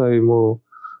cannot say more,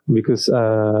 because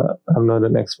I'm not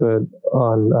an expert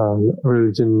on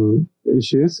religion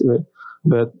issues,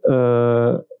 but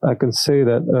I can say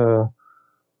that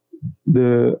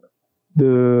the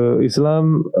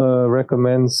Islam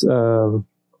recommends early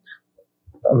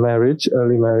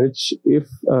marriage, if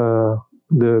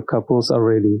the couples are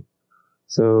ready.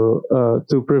 So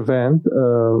to prevent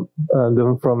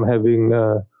them from having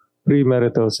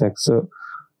premarital sex. So,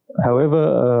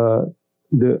 however,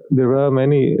 there are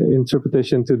many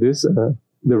interpretations to this,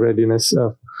 the readiness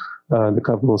of the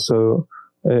couple. So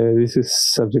this is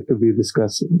subject to be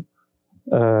discussed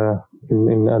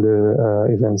in other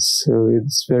events. So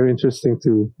it's very interesting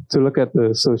to look at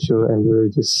the social and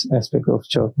religious aspect of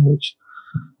child marriage.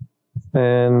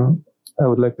 And I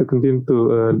would like to continue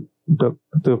to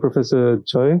Professor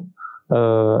Choi.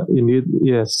 Indeed,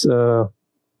 yes,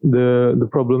 the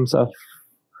problems I've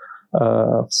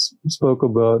spoke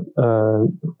about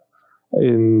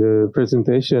in the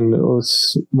presentation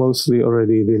was mostly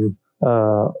already been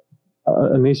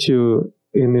an issue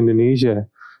in Indonesia,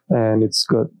 and it's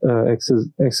got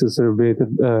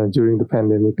exacerbated during the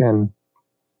pandemic,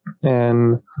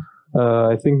 and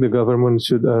I think the government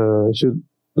should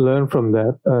learn from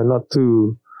that, not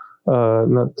to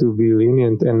be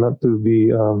lenient and not to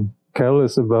be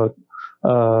careless about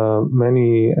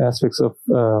many aspects of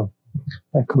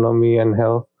economy and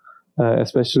health,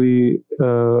 especially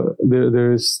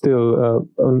there is still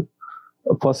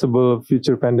possible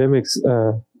future pandemics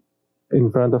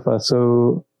in front of us.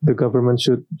 So the government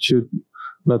should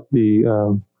not be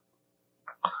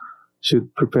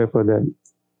should prepare for that.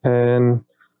 And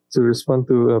to respond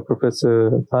to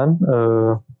Professor Tan,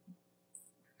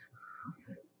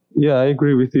 yeah, I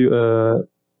agree with you.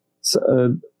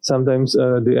 Sometimes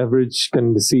the average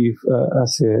can deceive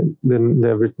us. The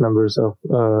average numbers of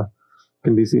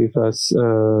can deceive us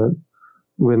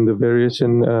when the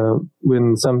variation,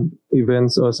 when some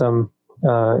events or some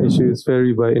issues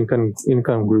vary by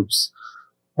income groups,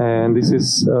 and this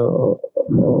is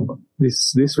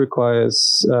this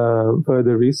requires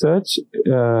further research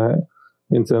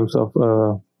in terms of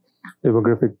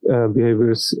demographic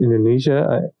behaviors in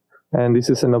Indonesia, and this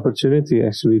is an opportunity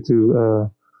actually to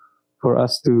for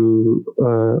us to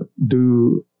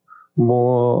do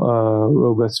more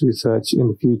robust research in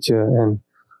the future, and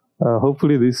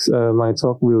hopefully this my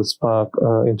talk will spark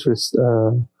interest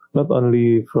not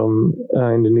only from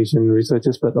Indonesian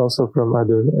researchers but also from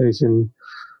other Asian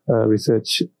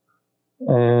research.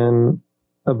 And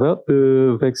about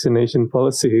the vaccination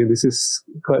policy, this is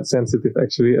quite sensitive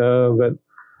actually, but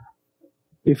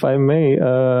if I may,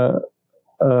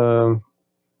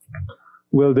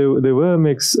 well, there were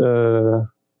mixed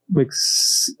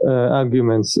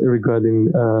arguments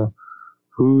regarding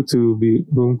whom to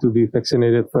be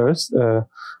vaccinated first, the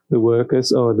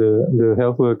workers or the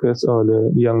health workers or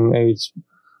the young age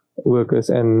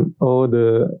workers or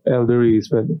the elderlies.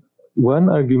 But one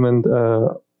argument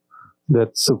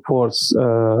that supports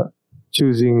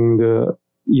choosing the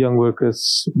young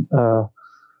workers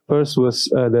first was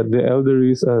that the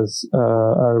elderlies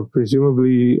are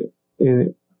presumably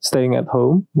staying at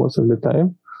home most of the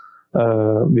time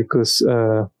because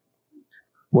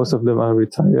most of them are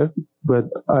retired. But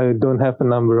I don't have a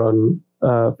number on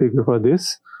figure for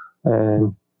this,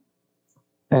 and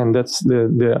that's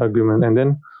the argument. And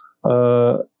then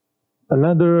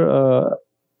another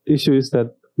issue is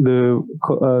that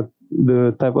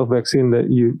the type of vaccine that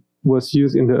was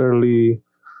used in the early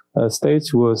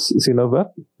stage was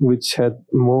Sinovac, which had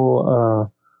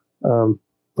more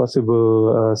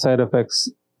possible side effects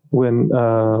when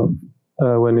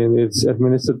it's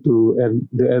administered to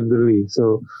the elderly.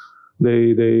 So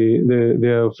they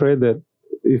are afraid that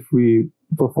if we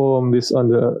perform this on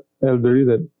the elderly,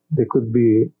 that there could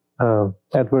be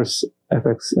adverse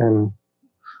effects and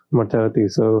mortality.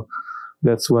 So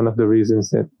that's another reason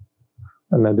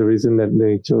that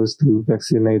they chose to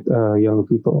vaccinate young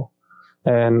people.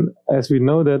 And as we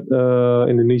know that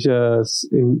Indonesia's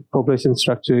population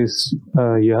structure is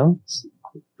young,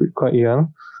 quite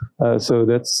young, so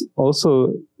that's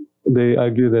also, they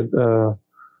argue that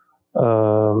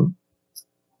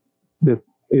that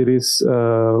it is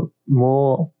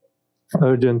more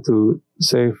urgent to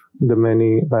save the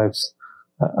many lives.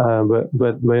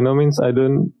 But by no means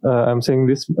I'm saying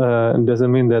this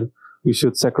doesn't mean that we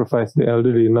should sacrifice the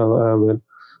elderly. No,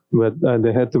 but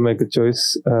they had to make a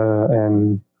choice,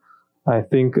 and I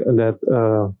think that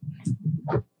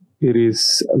it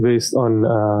is based on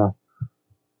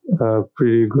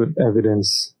pretty good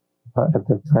evidence at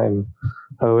that time.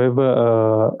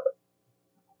 However,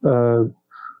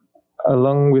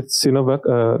 along with Sinovac,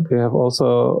 they have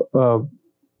also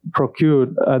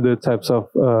procured other types of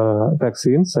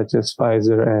vaccines, such as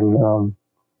Pfizer and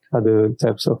other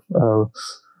types of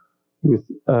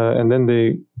and then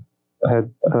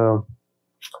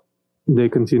they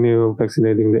continue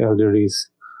vaccinating the elderlies.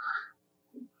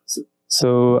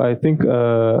 So I think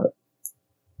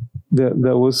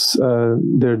that was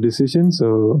their decision.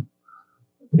 So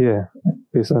yeah,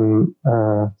 based on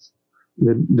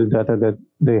the data that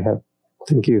they have.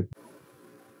 Thank you.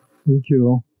 Thank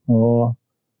you.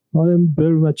 I am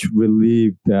very much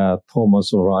relieved that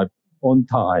Thomas arrived on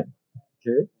time.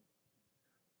 Okay.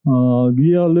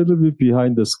 We are a little bit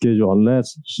behind the schedule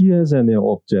unless he has any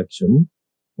objection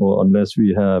or unless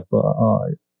we have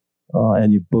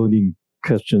any burning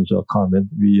questions or comment.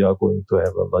 We are going to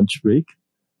have a lunch break.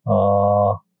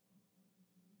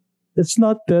 It's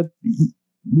not that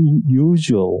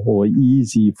usual or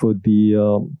easy for the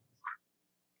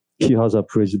Kihasa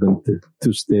president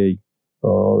to stay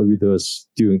with us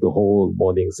during the whole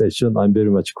morning session. I'm very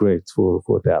much grateful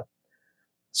for that.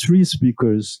 3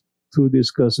 speakers, 2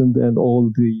 discussants, and all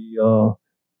the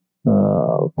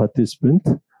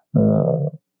participants.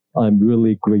 I'm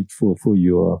really grateful for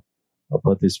your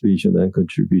participation and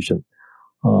contribution.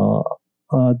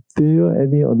 are there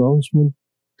any announcement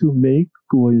to make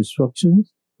or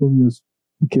instructions from your?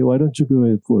 Okay, why don't you go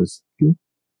ahead first? Okay.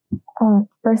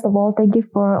 First of all, thank you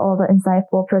for all the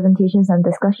insightful presentations and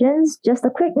discussions. Just a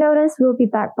quick notice, we'll be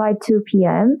back by 2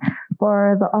 p.m.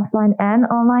 for the offline and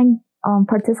online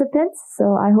participants.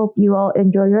 So I hope you all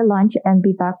enjoy your lunch and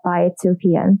be back by 2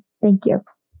 p.m. Thank you.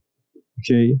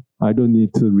 Okay, I don't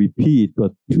need to repeat,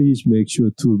 but please make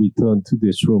sure to return to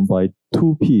this room by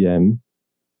 2 p.m.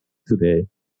 today.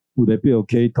 Would that be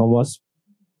okay, Thomas?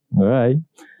 All right.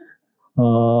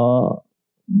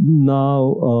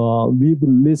 Now we've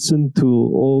listened to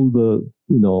all the,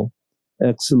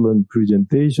 excellent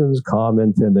presentations,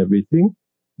 comments, and everything.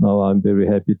 Now I'm very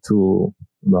happy to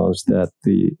announce that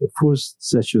the first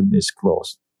session is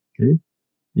closed. Okay,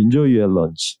 enjoy your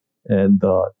lunch, and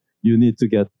you need to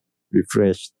get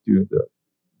refreshed during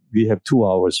we have 2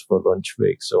 hours for lunch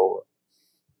break, so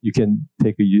you can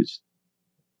take a use.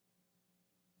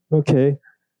 Okay,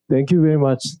 thank you very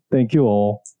much. Thank you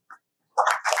all.